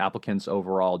predict an applicant's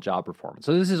overall job performance.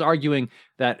 So this is arguing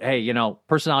that, hey,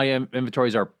 personality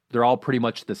inventories they're all pretty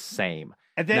much the same.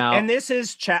 And this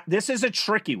is a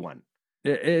tricky one.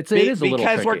 It is a little tricky.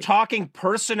 Because we're talking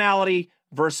personality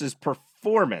versus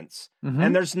performance,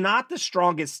 and there's not the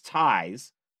strongest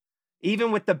ties,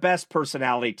 even with the best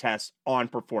personality tests on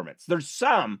performance. There's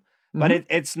some, but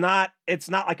it's not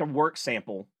like a work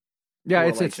sample. Yeah,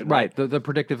 it's right. The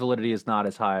predictive validity is not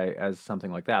as high as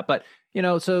something like that. But,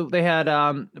 so they had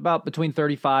about between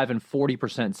 35 and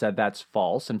 40% said that's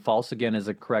false. And false, again, is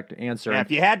a correct answer. Yeah,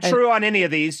 if you had true on any of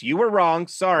these, you were wrong.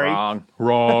 Sorry.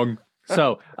 Wrong.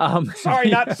 So, sorry,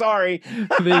 not sorry.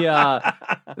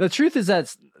 The truth is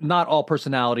that not all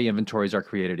personality inventories are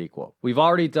created equal. We've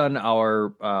already done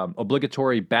our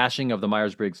obligatory bashing of the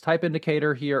Myers-Briggs type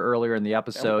indicator here earlier in the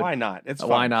episode. Why not? It's fun.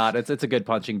 Why not? It's a good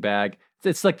punching bag.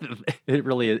 It's like it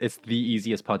really is. It's the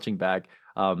easiest punching bag.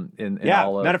 In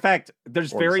all of matter of fact,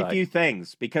 there's very few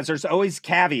things because there's always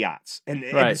caveats, and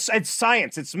it's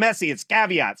science. It's messy. It's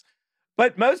caveats.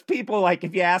 But most people, like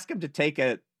if you ask them to take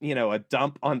a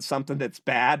dump on something that's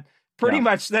bad, pretty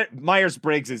much that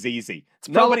Myers-Briggs is easy.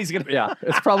 Nobody's gonna. Yeah,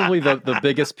 it's probably the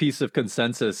biggest piece of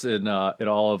consensus in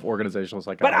all of organizational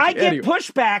psychology. But I get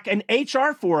pushback in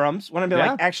HR forums when I'm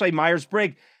like, actually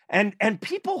Myers-Briggs, and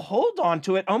people hold on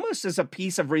to it almost as a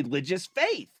piece of religious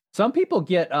faith. Some people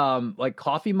get like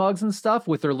coffee mugs and stuff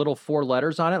with their little 4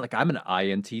 letters on it. Like I'm an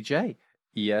INTJ,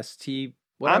 EST.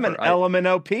 Whatever. I'm an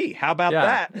LMNOP. How about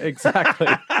that? Exactly.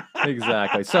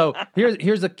 Exactly. So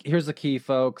here's the key,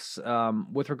 folks.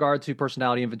 With regard to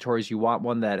personality inventories, you want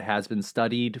one that has been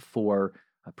studied for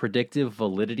predictive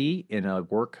validity in a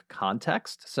work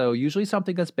context. So usually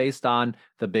something that's based on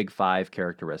the big 5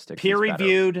 characteristics.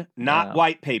 Peer-reviewed, not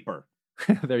white paper.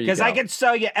 There you go. Because I can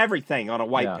sell you everything on a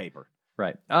white paper.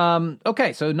 Right.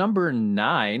 Okay, so number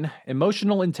 9,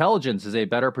 emotional intelligence is a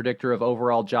better predictor of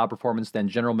overall job performance than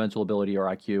general mental ability or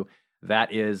IQ.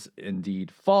 That is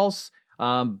indeed false.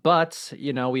 But,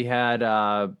 we had,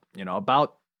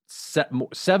 about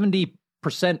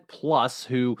 70% plus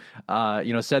who,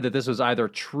 said that this was either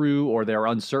true or they're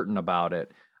uncertain about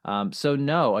it. So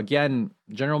no, again,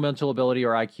 general mental ability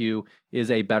or IQ is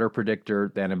a better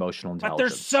predictor than emotional intelligence. But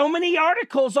there's so many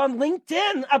articles on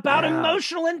LinkedIn about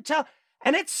emotional intelligence.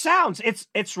 And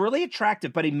it's really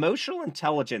attractive, but emotional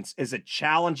intelligence is a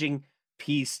challenging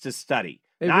piece to study.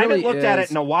 Now, I haven't looked at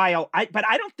it in a while, but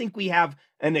I don't think we have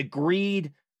an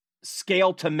agreed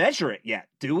scale to measure it yet,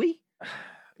 do we?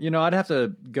 I'd have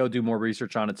to go do more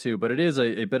research on it too, but it is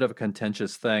a bit of a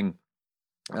contentious thing.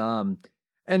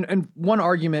 And one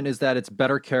argument is that it's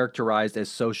better characterized as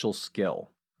social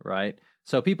skill, right?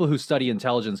 So people who study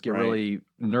intelligence get really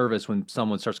nervous when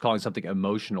someone starts calling something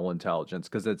emotional intelligence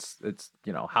because it's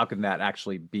how can that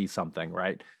actually be something,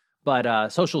 right?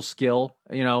 But social skill,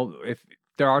 if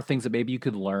there are things that maybe you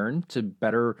could learn to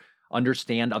better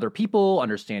understand other people,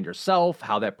 understand yourself,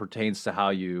 how that pertains to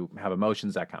how you have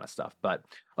emotions, that kind of stuff. But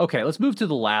okay, let's move to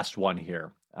the last one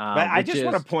here. But I just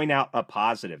want to point out a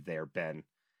positive there, Ben.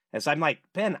 As I'm like,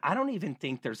 Ben, I don't even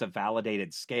think there's a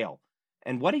validated scale.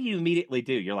 And what do you immediately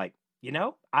do? You're like,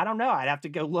 I don't know. I'd have to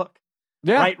go look.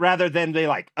 Yeah. Right. Rather than be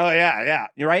like, oh, yeah.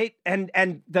 You're right.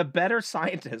 And the better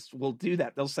scientists will do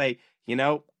that. They'll say,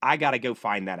 I got to go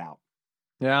find that out.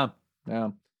 Yeah.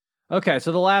 Okay.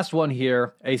 So the last one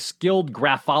here, a skilled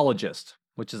graphologist,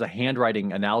 which is a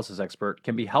handwriting analysis expert,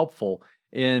 can be helpful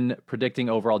in predicting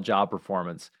overall job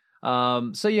performance.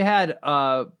 So you had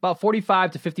about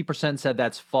 45 to 50% said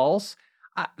that's false.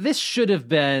 This should have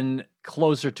been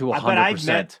closer to 100%. But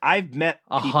I've met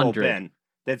people, Ben,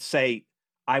 that say,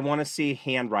 I want to see a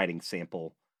handwriting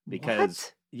sample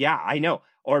because, yeah, I know.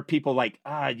 Or people like,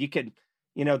 you could,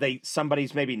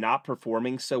 somebody's maybe not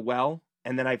performing so well.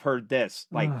 And then I've heard this,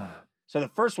 like, so the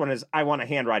first one is, I want a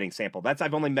handwriting sample.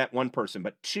 I've only met one person,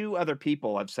 but two other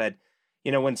people have said,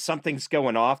 when something's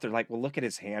going off, they're like, well, look at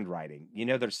his handwriting.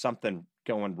 There's something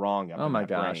going wrong. Oh my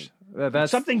gosh.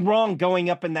 That's something wrong going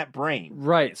up in that brain.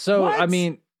 Right. So, what? I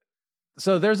mean,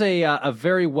 so there's a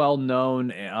very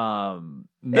well-known,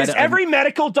 is every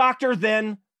medical doctor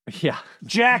then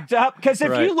jacked up? Because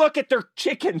if you look at their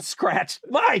chicken scratch,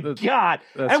 my God,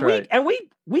 and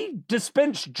we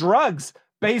dispense drugs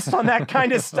based on that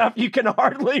kind of stuff you can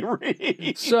hardly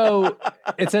read. So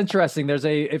it's interesting. There's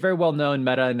a very well-known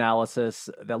meta-analysis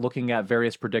that looking at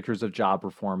various predictors of job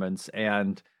performance,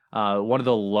 and one of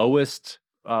the lowest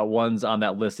ones on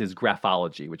that list is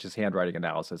graphology, which is handwriting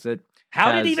analysis.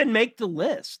 How did it even make the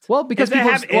list? Well, because did it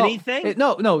have anything? It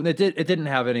didn't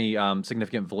have any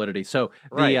significant validity. So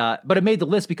but it made the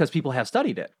list because people have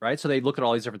studied it, right? So they look at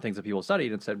all these different things that people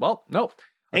studied and said, well, no.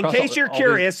 In case you're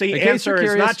curious, the answer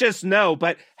is not just no,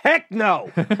 but heck no.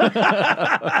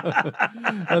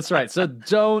 That's right. So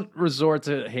don't resort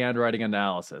to handwriting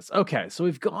analysis. Okay, so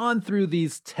we've gone through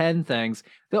these 10 things.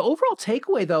 The overall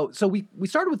takeaway, though, so we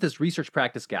started with this research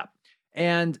practice gap.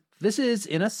 And this is,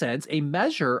 in a sense, a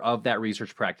measure of that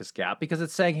research practice gap because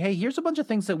it's saying, hey, here's a bunch of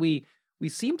things that we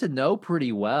seem to know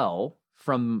pretty well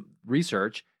from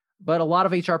research, but a lot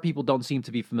of HR people don't seem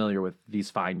to be familiar with these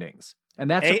findings. And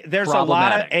there's a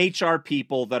lot of HR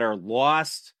people that are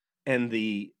lost in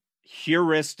the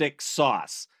heuristic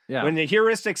sauce. Yeah. When the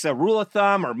heuristic's a rule of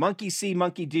thumb or monkey see,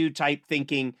 monkey do type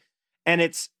thinking, and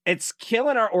it's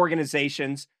killing our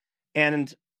organizations.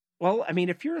 And well, I mean,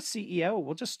 if you're a CEO,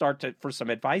 we'll just start for some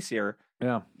advice here.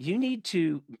 Yeah, you need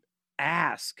to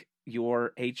ask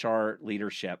your HR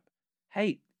leadership,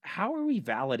 hey, how are we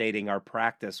validating our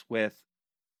practice with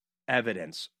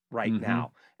evidence right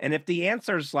now? And if the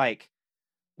answer's like,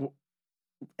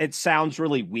 it sounds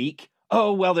really weak.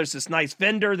 Oh, well, there's this nice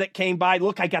vendor that came by.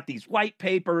 Look, I got these white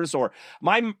papers, or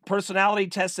my personality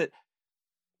tested.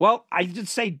 Well, I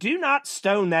just say, do not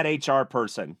stone that HR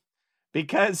person,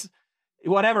 because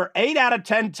 8 out of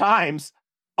 10 times,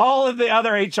 all of the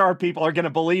other HR people are going to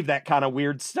believe that kind of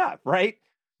weird stuff, right?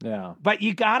 Yeah. But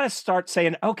you got to start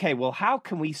saying, okay, well, how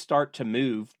can we start to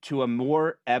move to a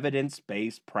more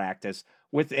evidence-based practice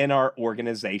within our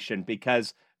organization?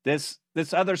 Because this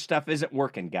other stuff isn't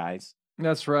working, guys.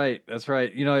 That's right.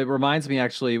 It reminds me,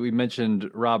 actually, we mentioned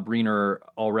Rob Reiner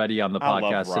already on the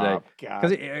podcast today.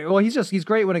 Because he's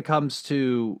great when it comes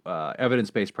to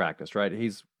evidence-based practice, right?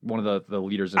 He's one of the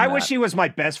leaders in that. I wish he was my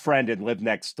best friend and lived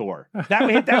next door.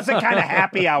 That's the kind of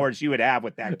happy hours you would have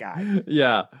with that guy.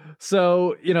 Yeah.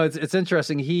 So, it's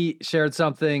interesting. He shared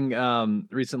something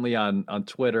recently on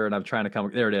Twitter, and I'm trying to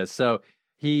there it is. So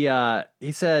he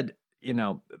said,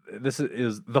 this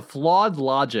is the flawed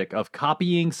logic of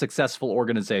copying successful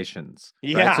organizations.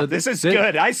 Yeah, right? So this is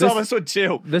good. I saw this one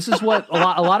too. This is what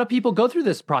a lot of people go through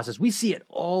this process. We see it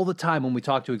all the time when we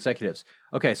talk to executives.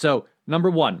 Okay, so number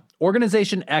one,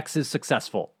 organization X is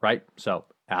successful, right? So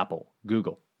Apple,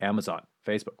 Google, Amazon,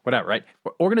 Facebook, whatever, right?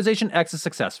 Organization X is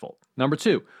successful. Number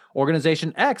two,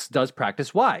 organization X does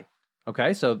practice Y.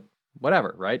 Okay, so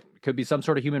whatever, right? It could be some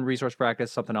sort of human resource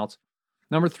practice, something else.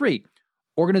 Number three,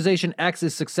 organization X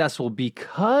is successful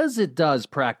because it does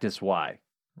practice Y,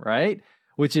 right?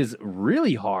 Which is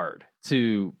really hard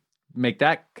to make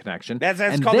that connection. That's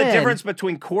called the difference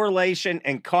between correlation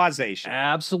and causation.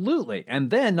 Absolutely. And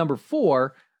then number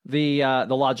four, the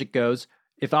logic goes,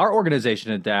 if our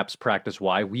organization adapts practice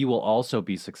Y, we will also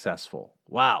be successful.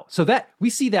 Wow. So that we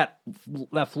see that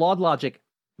flawed logic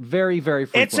very, very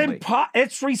frequently.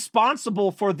 It's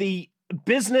responsible for the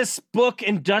business book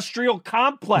industrial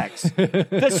complex,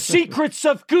 the secrets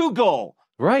of Google,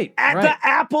 right? The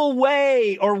Apple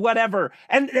way or whatever.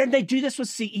 And they do this with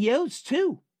CEOs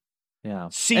too. Yeah.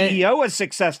 CEO is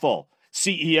successful.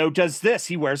 CEO does this.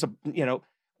 He wears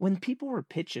when people were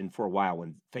pitching for a while,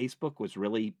 when Facebook was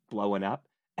really blowing up,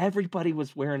 everybody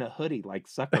was wearing a hoodie like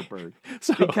Zuckerberg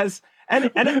So because and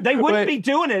they wouldn't wait. be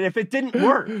doing it if it didn't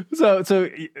work. So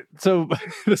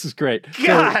this is great.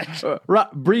 God. So,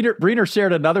 Breener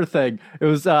shared another thing. It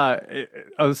was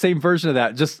the same version of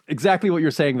that. Just exactly what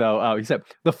you're saying, though. He said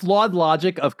the flawed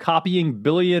logic of copying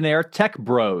billionaire tech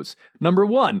bros. Number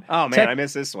one. Oh man, I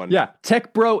missed this one. Yeah,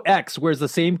 Tech Bro X wears the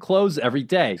same clothes every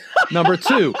day. Number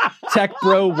two, Tech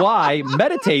Bro Y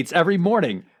meditates every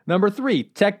morning. Number three,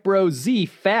 Tech Bro Z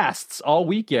fasts all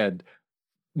weekend.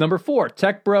 Number four,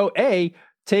 Tech Bro A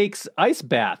takes ice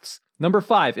baths. Number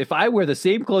five, if I wear the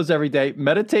same clothes every day,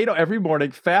 meditate every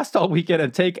morning, fast all weekend,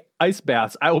 and take ice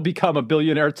baths, I will become a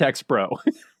billionaire tech bro.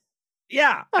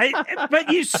 Yeah,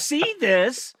 but you see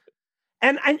this,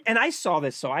 and I saw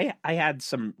this. So I had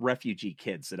some refugee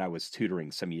kids that I was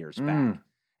tutoring some years back,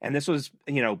 and this was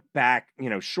back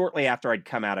shortly after I'd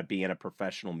come out of being a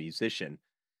professional musician,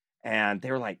 and they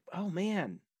were like, "Oh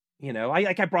man."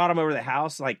 I brought them over to the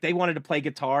house. Like they wanted to play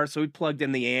guitar, so we plugged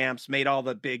in the amps, made all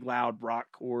the big loud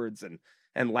rock chords,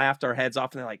 and laughed our heads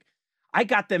off. And they're like, I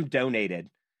got them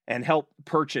donated and helped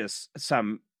purchase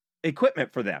some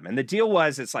equipment for them. And the deal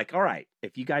was, it's like, all right,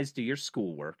 if you guys do your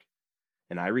schoolwork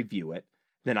and I review it,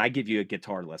 then I give you a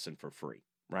guitar lesson for free,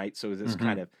 right? So this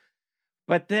kind of.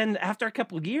 But then after a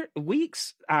couple of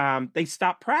weeks, they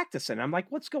stopped practicing. I'm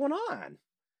like, what's going on?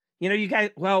 You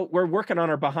guys. Well, we're working on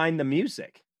our behind the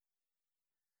music.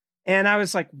 And I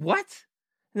was like, what?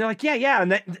 And they're like, yeah.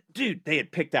 And dude, they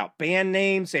had picked out band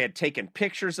names. They had taken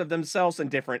pictures of themselves in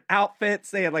different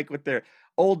outfits. They had with their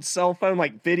old cell phone,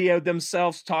 videoed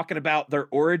themselves talking about their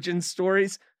origin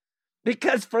stories.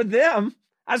 Because for them,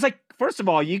 I was like, first of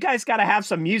all, you guys got to have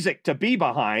some music to be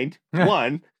behind,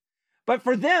 one. But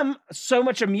for them, so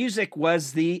much of music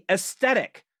was the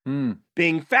aesthetic.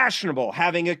 Being fashionable,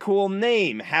 having a cool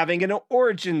name, having an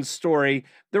origin story.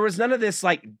 There was none of this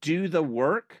do the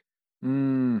work.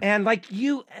 And I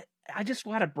just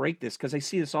want to break this because I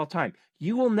see this all the time.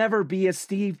 You will never be a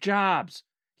Steve Jobs.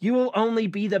 You will only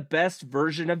be the best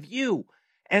version of you.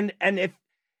 And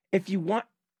if you want,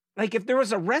 if there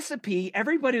was a recipe,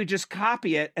 everybody would just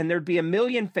copy it and there'd be a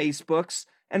million Facebooks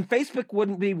and Facebook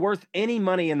wouldn't be worth any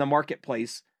money in the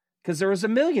marketplace because there was a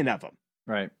million of them.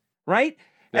 Right. Right?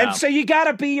 Yeah. And so you got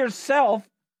to be yourself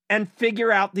and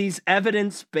figure out these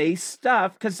evidence-based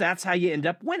stuff because that's how you end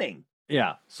up winning.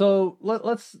 Yeah. So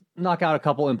let's knock out a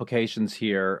couple implications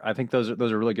here. I think those are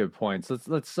really good points.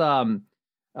 Let's offer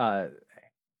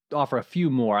a few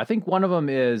more. I think one of them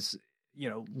is,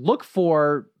 look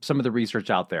for some of the research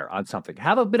out there on something.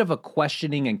 Have a bit of a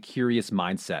questioning and curious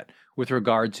mindset with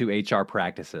regard to HR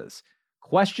practices.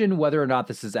 Question whether or not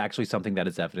this is actually something that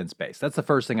is evidence-based. That's the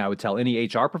first thing I would tell any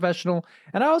HR professional.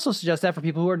 And I also suggest that for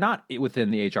people who are not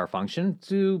within the HR function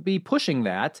to be pushing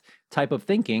that type of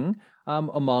thinking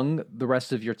among the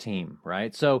rest of your team,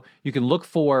 right? So you can look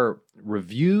for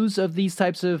reviews of these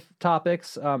types of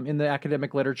topics in the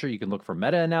academic literature. You can look for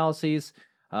meta-analyses.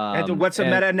 And what's a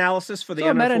meta-analysis for the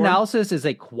A meta-analysis is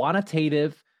a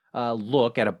quantitative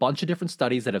look at a bunch of different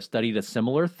studies that have studied a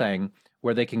similar thing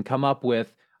where they can come up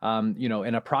with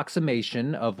an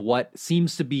approximation of what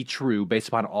seems to be true based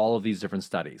upon all of these different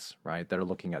studies, right, that are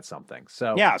looking at something.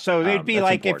 So yeah, so it'd be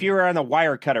like important. If you were on the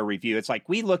Wirecutter review, it's like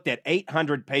we looked at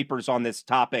 800 papers on this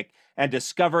topic and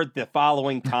discovered the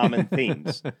following common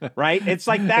themes, right? It's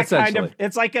like that kind of,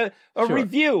 it's like a Sure.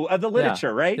 review of the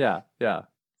literature, right? Yeah.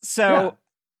 So,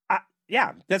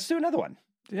 let's do another one.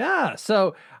 Yeah.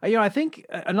 So, I think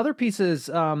another piece is,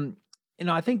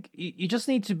 I think you just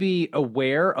need to be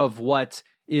aware of what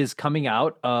is coming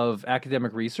out of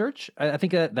academic research. I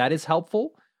think that is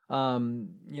helpful.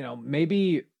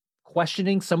 Maybe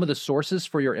questioning some of the sources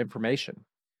for your information.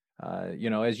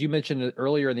 As you mentioned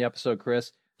earlier in the episode,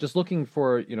 Chris, just looking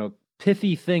for,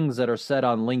 pithy things that are said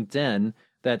on LinkedIn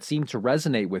that seem to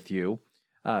resonate with you.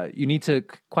 You need to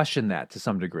question that to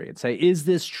some degree and say, is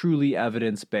this truly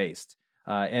evidence-based?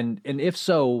 And if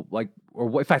so,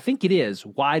 or if I think it is,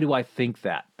 why do I think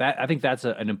that? I think that's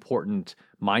an important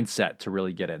mindset to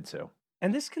really get into.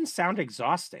 And this can sound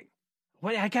exhausting.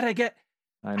 What I gotta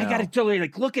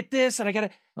totally look at this, and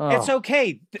it's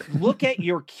okay. Look at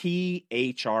your key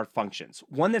HR functions.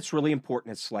 One that's really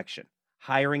important is selection,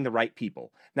 hiring the right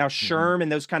people. Now, SHRM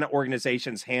and those kind of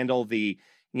organizations handle the,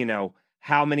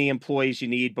 how many employees you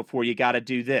need before you got to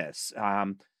do this.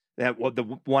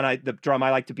 The drum I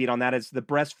like to beat on that is the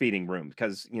breastfeeding room,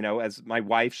 because, as my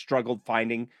wife struggled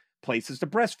finding places to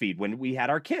breastfeed when we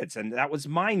had our kids, and that was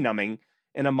mind numbing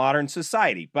in a modern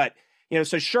society. But,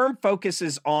 so SHRM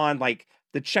focuses on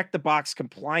the check the box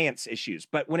compliance issues.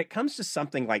 But when it comes to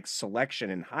something like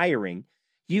selection and hiring,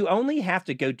 you only have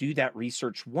to go do that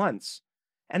research once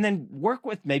and then work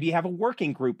with, maybe have a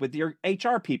working group with your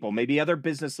HR people, maybe other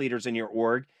business leaders in your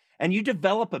org, and you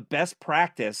develop a best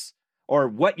practice or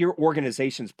what your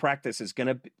organization's practice is going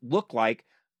to look like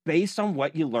based on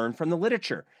what you learn from the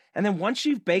literature. And then once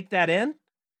you've baked that in,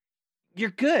 you're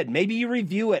good. Maybe you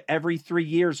review it every 3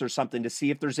 years or something to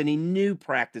see if there's any new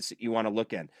practice that you want to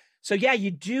look in. So yeah, you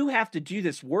do have to do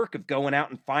this work of going out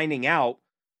and finding out,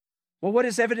 well, what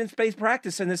is evidence-based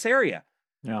practice in this area?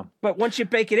 Yeah. But once you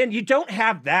bake it in, you don't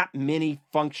have that many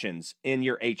functions in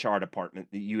your HR department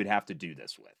that you would have to do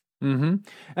this with. Mm-hmm.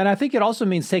 And I think it also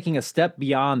means taking a step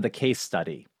beyond the case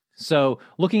study. So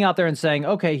looking out there and saying,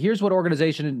 okay, here's what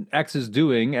organization X is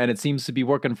doing, and it seems to be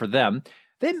working for them.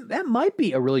 Then that might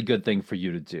be a really good thing for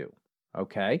you to do.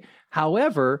 Okay.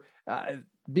 However,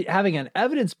 having an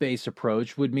evidence-based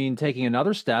approach would mean taking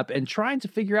another step and trying to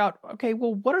figure out, okay,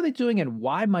 well, what are they doing and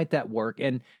why might that work?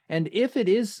 And if it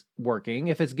is working,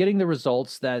 if it's getting the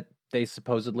results that they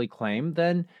supposedly claim,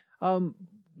 then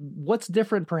what's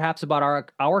different perhaps about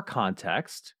our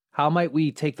context? How might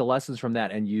we take the lessons from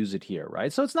that and use it here,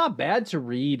 right? So it's not bad to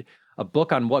read a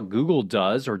book on what Google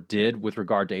does or did with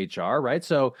regard to HR, right?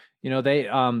 So,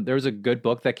 there's a good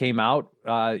book that came out,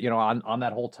 on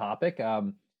that whole topic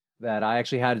that I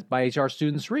actually had my HR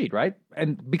students read, right?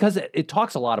 And because it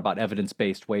talks a lot about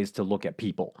evidence-based ways to look at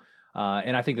people.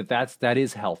 And I think that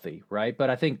is healthy, right? But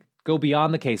I think go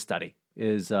beyond the case study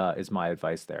is my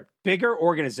advice there. Bigger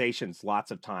organizations,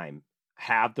 lots of time,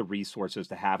 have the resources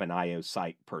to have an IO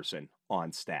site person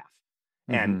on staff.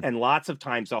 And lots of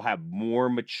times they'll have more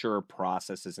mature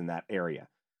processes in that area.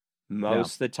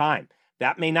 Most of the time.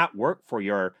 That may not work for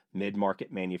your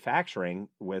mid-market manufacturing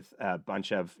with a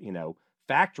bunch of,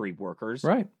 factory workers,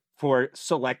 right, for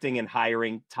selecting and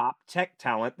hiring top tech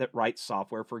talent that writes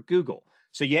software for Google.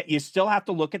 So yet you still have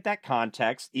to look at that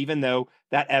context, even though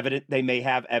they may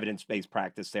have evidence-based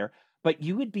practice there. But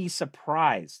you would be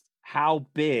surprised how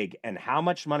big and how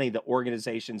much money the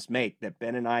organizations make that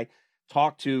Ben and I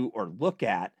talk to or look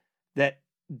at that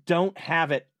don't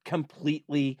have it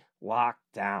completely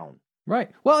locked down.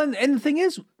 Right. Well, and the thing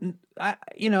is,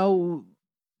 they'll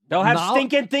have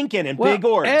stinking thinking in big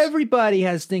orgs. Everybody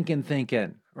has stinking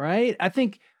thinking, right? I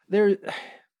think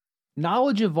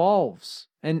knowledge evolves,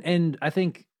 and I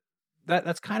think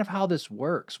that's kind of how this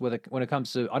works when it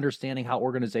comes to understanding how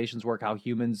organizations work, how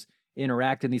humans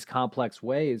interact in these complex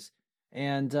ways.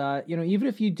 And even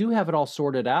if you do have it all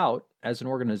sorted out as an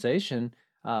organization,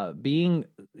 being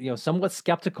somewhat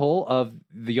skeptical of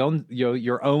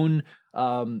your own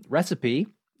recipe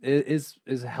is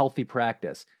a healthy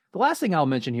practice. The last thing I'll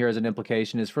mention here as an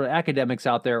implication is for academics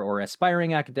out there or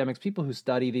aspiring academics, people who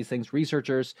study these things,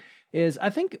 researchers, is I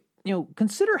think,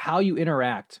 consider how you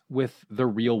interact with the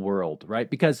real world, right?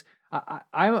 Because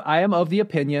I am of the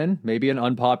opinion, maybe an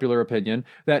unpopular opinion,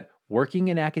 that working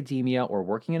in academia or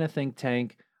working in a think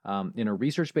tank in a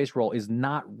research-based role is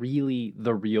not really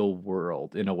the real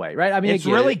world in a way, right? I mean, it's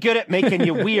really good at making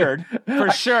you weird,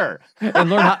 for sure. And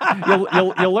learn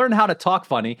how you'll learn how to talk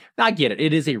funny. I get it.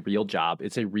 It is a real job.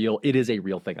 It is a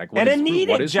real thing. Like a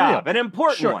needed job, an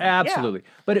important one. Absolutely.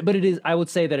 Yeah. But it is. I would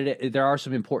say that there are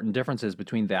some important differences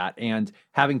between that and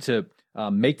having to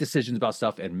make decisions about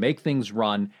stuff and make things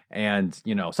run. And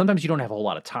sometimes you don't have a whole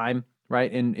lot of time,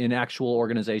 right, in actual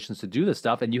organizations to do this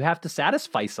stuff. And you have to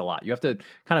satisfice a lot. You have to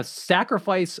kind of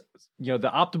sacrifice, the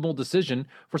optimal decision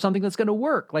for something that's going to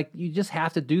work. Like, you just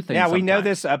have to do things. Yeah, we know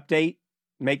sometimes. this update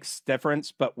makes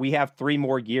difference, but we have 3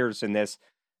 more years in this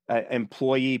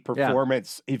employee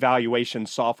performance evaluation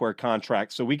software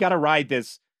contract. So we got to ride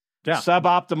this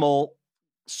suboptimal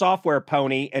software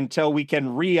pony until we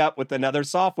can re-up with another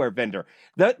software vendor.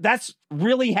 That's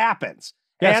really happens.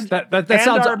 Yes, that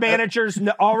sounds. Our managers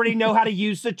already know how to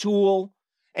use the tool,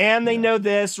 and they know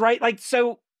this, right? Like,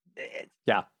 so.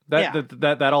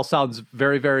 That all sounds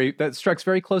very, very. That strikes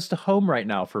very close to home right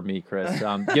now for me, Chris.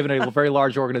 Given a very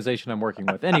large organization I'm working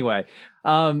with. Anyway,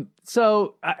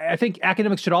 so I think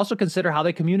academics should also consider how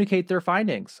they communicate their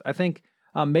findings. I think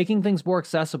making things more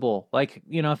accessible. Like,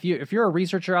 if you're a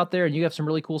researcher out there and you have some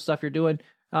really cool stuff you're doing,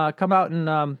 come out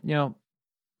and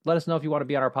let us know if you want to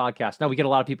be on our podcast. Now, we get a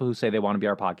lot of people who say they want to be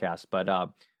our podcast, but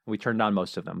we turned down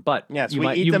most of them. But yes,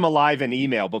 we eat them alive in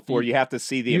email before you have to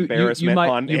see the embarrassment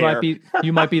on air.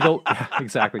 You might be the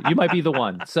exactly. You might be the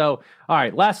one. So, all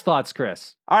right, last thoughts,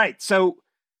 Chris. All right, so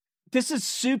this is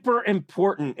super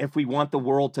important if we want the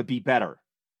world to be better.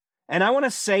 And I want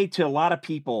to say to a lot of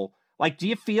people, like, do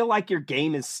you feel like your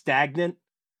game is stagnant?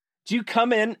 Do you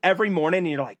come in every morning and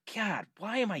you're like, God,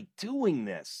 why am I doing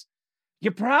this?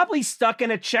 You're probably stuck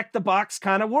in a check the box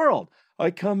kind of world.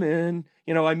 I come in,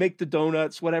 I make the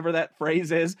donuts, whatever that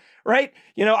phrase is, right?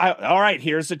 All right,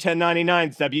 here's the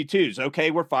 1099s, W-2s.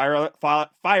 Okay, we're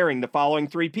firing the following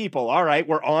 3 people. All right,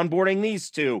 we're onboarding these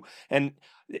 2. And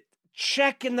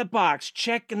check in the box,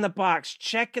 check in the box,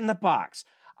 check in the box.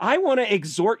 I want to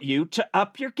exhort you to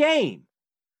up your game.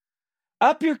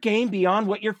 Up your game beyond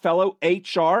what your fellow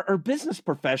HR or business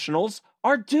professionals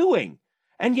are doing.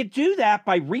 And you do that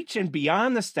by reaching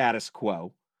beyond the status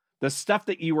quo, the stuff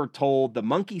that you were told the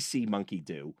monkey see, monkey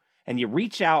do, and you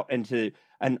reach out into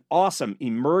an awesome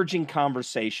emerging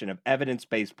conversation of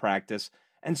evidence-based practice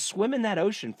and swim in that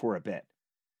ocean for a bit.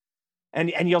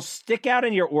 And you'll stick out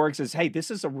in your orgs as, hey, this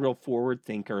is a real forward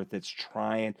thinker that's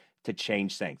trying to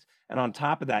change things. And on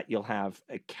top of that, you'll have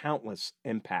a countless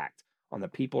impact on the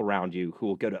people around you who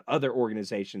will go to other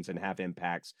organizations and have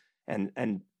impacts and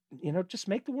just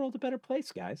make the world a better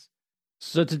place, guys.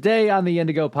 So today on the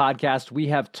Indigo podcast, we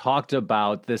have talked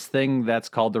about this thing that's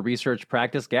called the research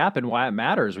practice gap and why it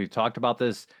matters. We've talked about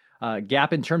this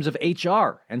gap in terms of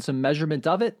HR and some measurement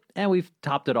of it, and we've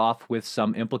topped it off with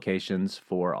some implications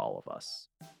for all of us.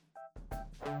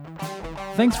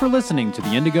 Thanks for listening to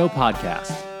the Indigo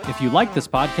podcast. If you like this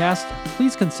podcast,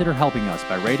 please consider helping us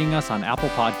by rating us on Apple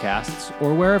Podcasts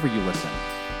or wherever you listen,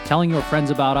 telling your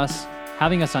friends about us,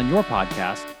 having us on your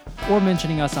podcast, or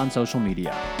mentioning us on social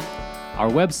media. Our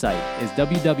website is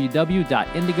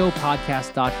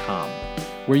www.indigopodcast.com,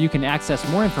 where you can access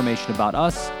more information about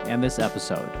us and this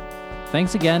episode.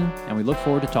 Thanks again, and we look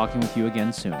forward to talking with you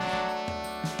again soon.